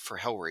me think for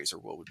Hellraiser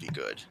what would be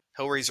good.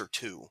 Hellraiser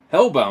 2.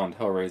 Hellbound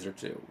Hellraiser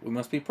 2. We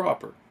must be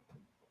proper.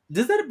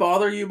 Does that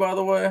bother you, by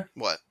the way?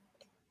 What?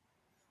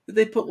 Did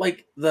they put,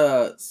 like,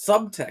 the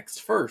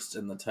subtext first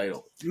in the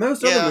title?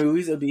 Most other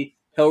movies, it would be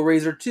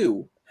Hellraiser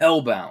 2,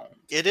 Hellbound.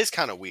 It is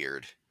kind of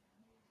weird.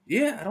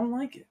 Yeah, I don't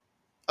like it.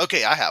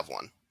 Okay, I have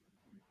one.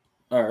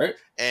 All right.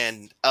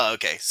 And,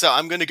 okay, so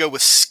I'm going to go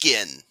with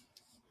Skin.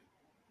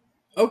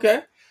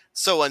 Okay.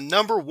 So a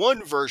number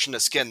 1 version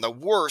of Skin, the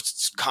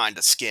worst kind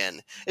of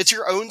skin. It's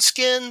your own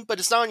skin, but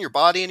it's not on your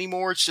body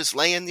anymore. It's just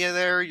laying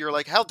there. You're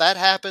like, how'd that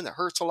happen? It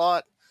hurts a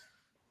lot.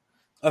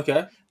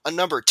 Okay. A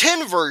number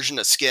 10 version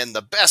of Skin,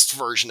 the best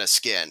version of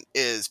Skin,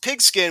 is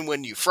pig skin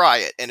when you fry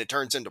it and it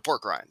turns into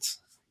pork rinds.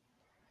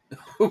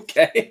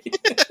 Okay.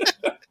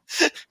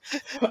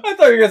 I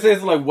thought you were going to say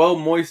something like well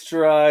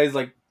moisturized,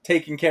 like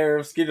taking care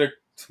of skin, like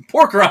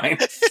pork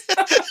rinds.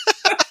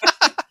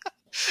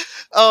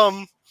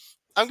 I'm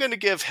going to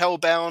give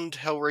Hellbound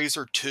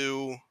Hellraiser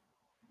 2.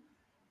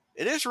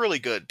 It is really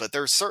good, but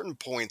there's certain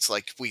points,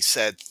 like we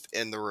said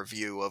in the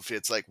review, of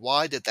it's like,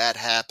 why did that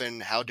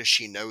happen? How does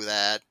she know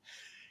that?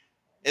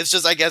 It's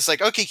just, I guess,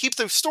 like, okay, keep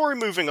the story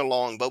moving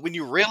along, but when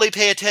you really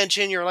pay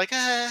attention, you're like,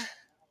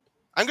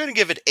 I'm going to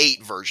give it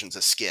 8 versions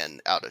of Skin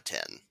out of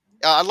 10.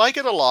 I like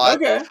it a lot.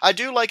 Okay. I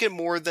do like it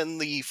more than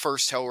the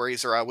first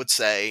Hellraiser, I would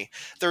say.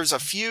 There's a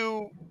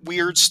few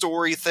weird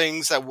story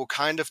things that will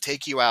kind of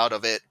take you out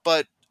of it,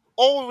 but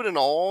all in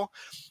all,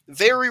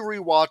 very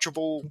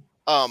rewatchable,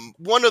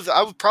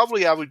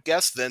 I would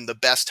guess then the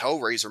best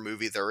Hellraiser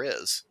movie there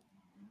is.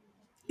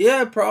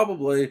 Yeah,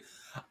 probably.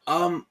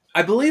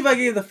 I believe I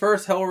gave the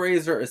first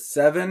Hellraiser a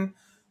 7.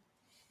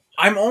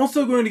 I'm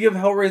also going to give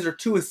Hellraiser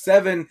 2 a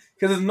 7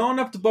 because it's not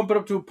enough to bump it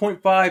up to a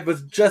 0.5, but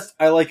it's just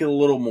I like it a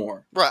little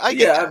more. Right, I So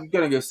get yeah, that. I'm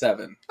going to go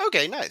 7.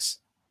 Okay, nice.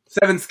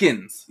 7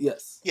 skins,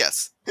 yes.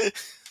 Yes.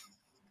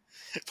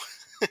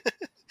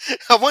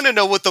 I want to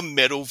know what the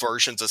middle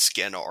versions of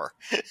skin are.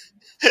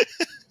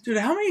 Dude,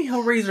 how many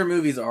Hellraiser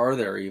movies are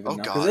there even Oh,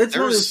 now? God, Because it's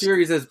one of those there's-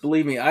 series that,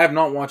 believe me, I have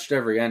not watched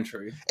every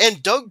entry.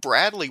 And Doug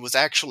Bradley was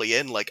actually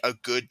in like a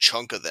good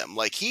chunk of them.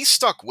 Like he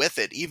stuck with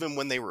it even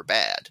when they were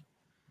bad.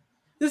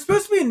 There's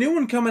supposed to be a new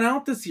one coming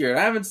out this year.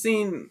 I haven't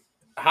seen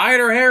hide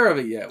or hair of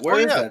it yet. Where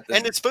is that thing?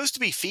 And it's supposed to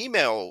be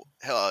female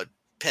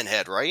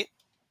Pinhead, right?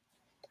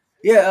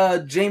 Yeah,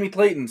 Jamie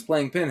Clayton's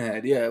playing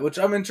Pinhead. Yeah, which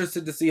I'm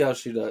interested to see how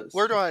she does.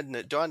 Where do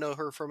I know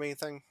her from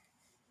anything?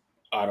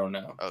 I don't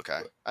know.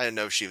 Okay, I didn't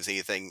know if she was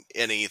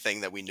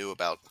anything that we knew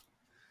about.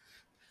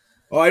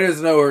 Oh, I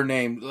just know her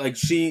name. Like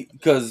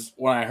because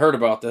when I heard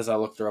about this, I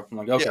looked her up. I'm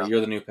like, okay, Yeah.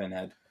 you're the new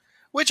Pinhead.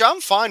 Which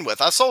I'm fine with.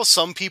 I saw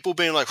some people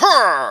being like,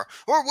 "Her,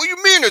 what do you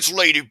mean it's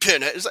Lady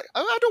Pinhead?" It's like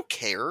I don't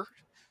care.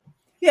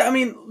 Yeah, I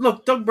mean,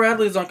 look, Doug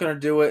Bradley's not going to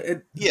do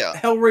it. Yeah.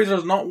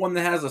 Hellraiser's not one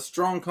that has a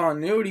strong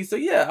continuity, so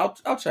yeah,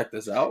 I'll check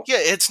this out. Yeah,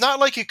 it's not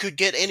like it could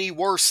get any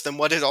worse than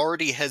what it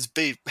already has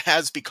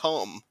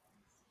become.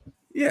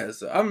 Yeah,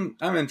 so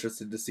I'm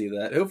interested to see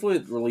that. Hopefully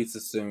it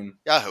releases soon.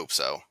 I hope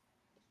so.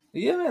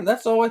 Yeah, man,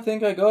 that's all I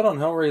think I got on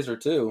Hellraiser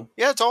 2.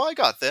 Yeah, that's all I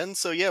got then.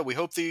 So yeah, we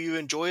hope that you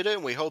enjoyed it,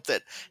 and we hope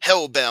that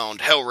Hellbound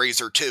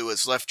Hellraiser 2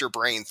 has left your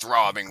brain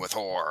throbbing with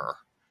horror.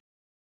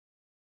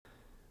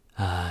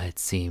 It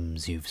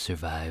seems you've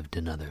survived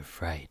another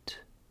fright.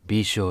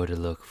 Be sure to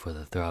look for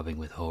the Throbbing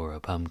with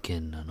Horror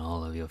pumpkin on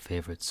all of your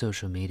favorite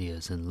social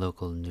medias and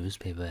local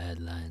newspaper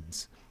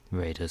headlines.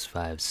 Rate us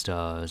 5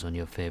 stars on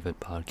your favorite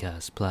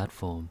podcast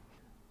platform.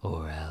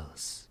 Or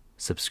else,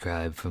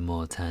 subscribe for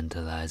more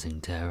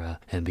tantalizing terror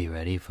and be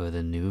ready for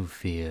the new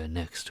fear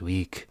next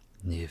week,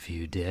 if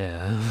you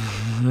dare.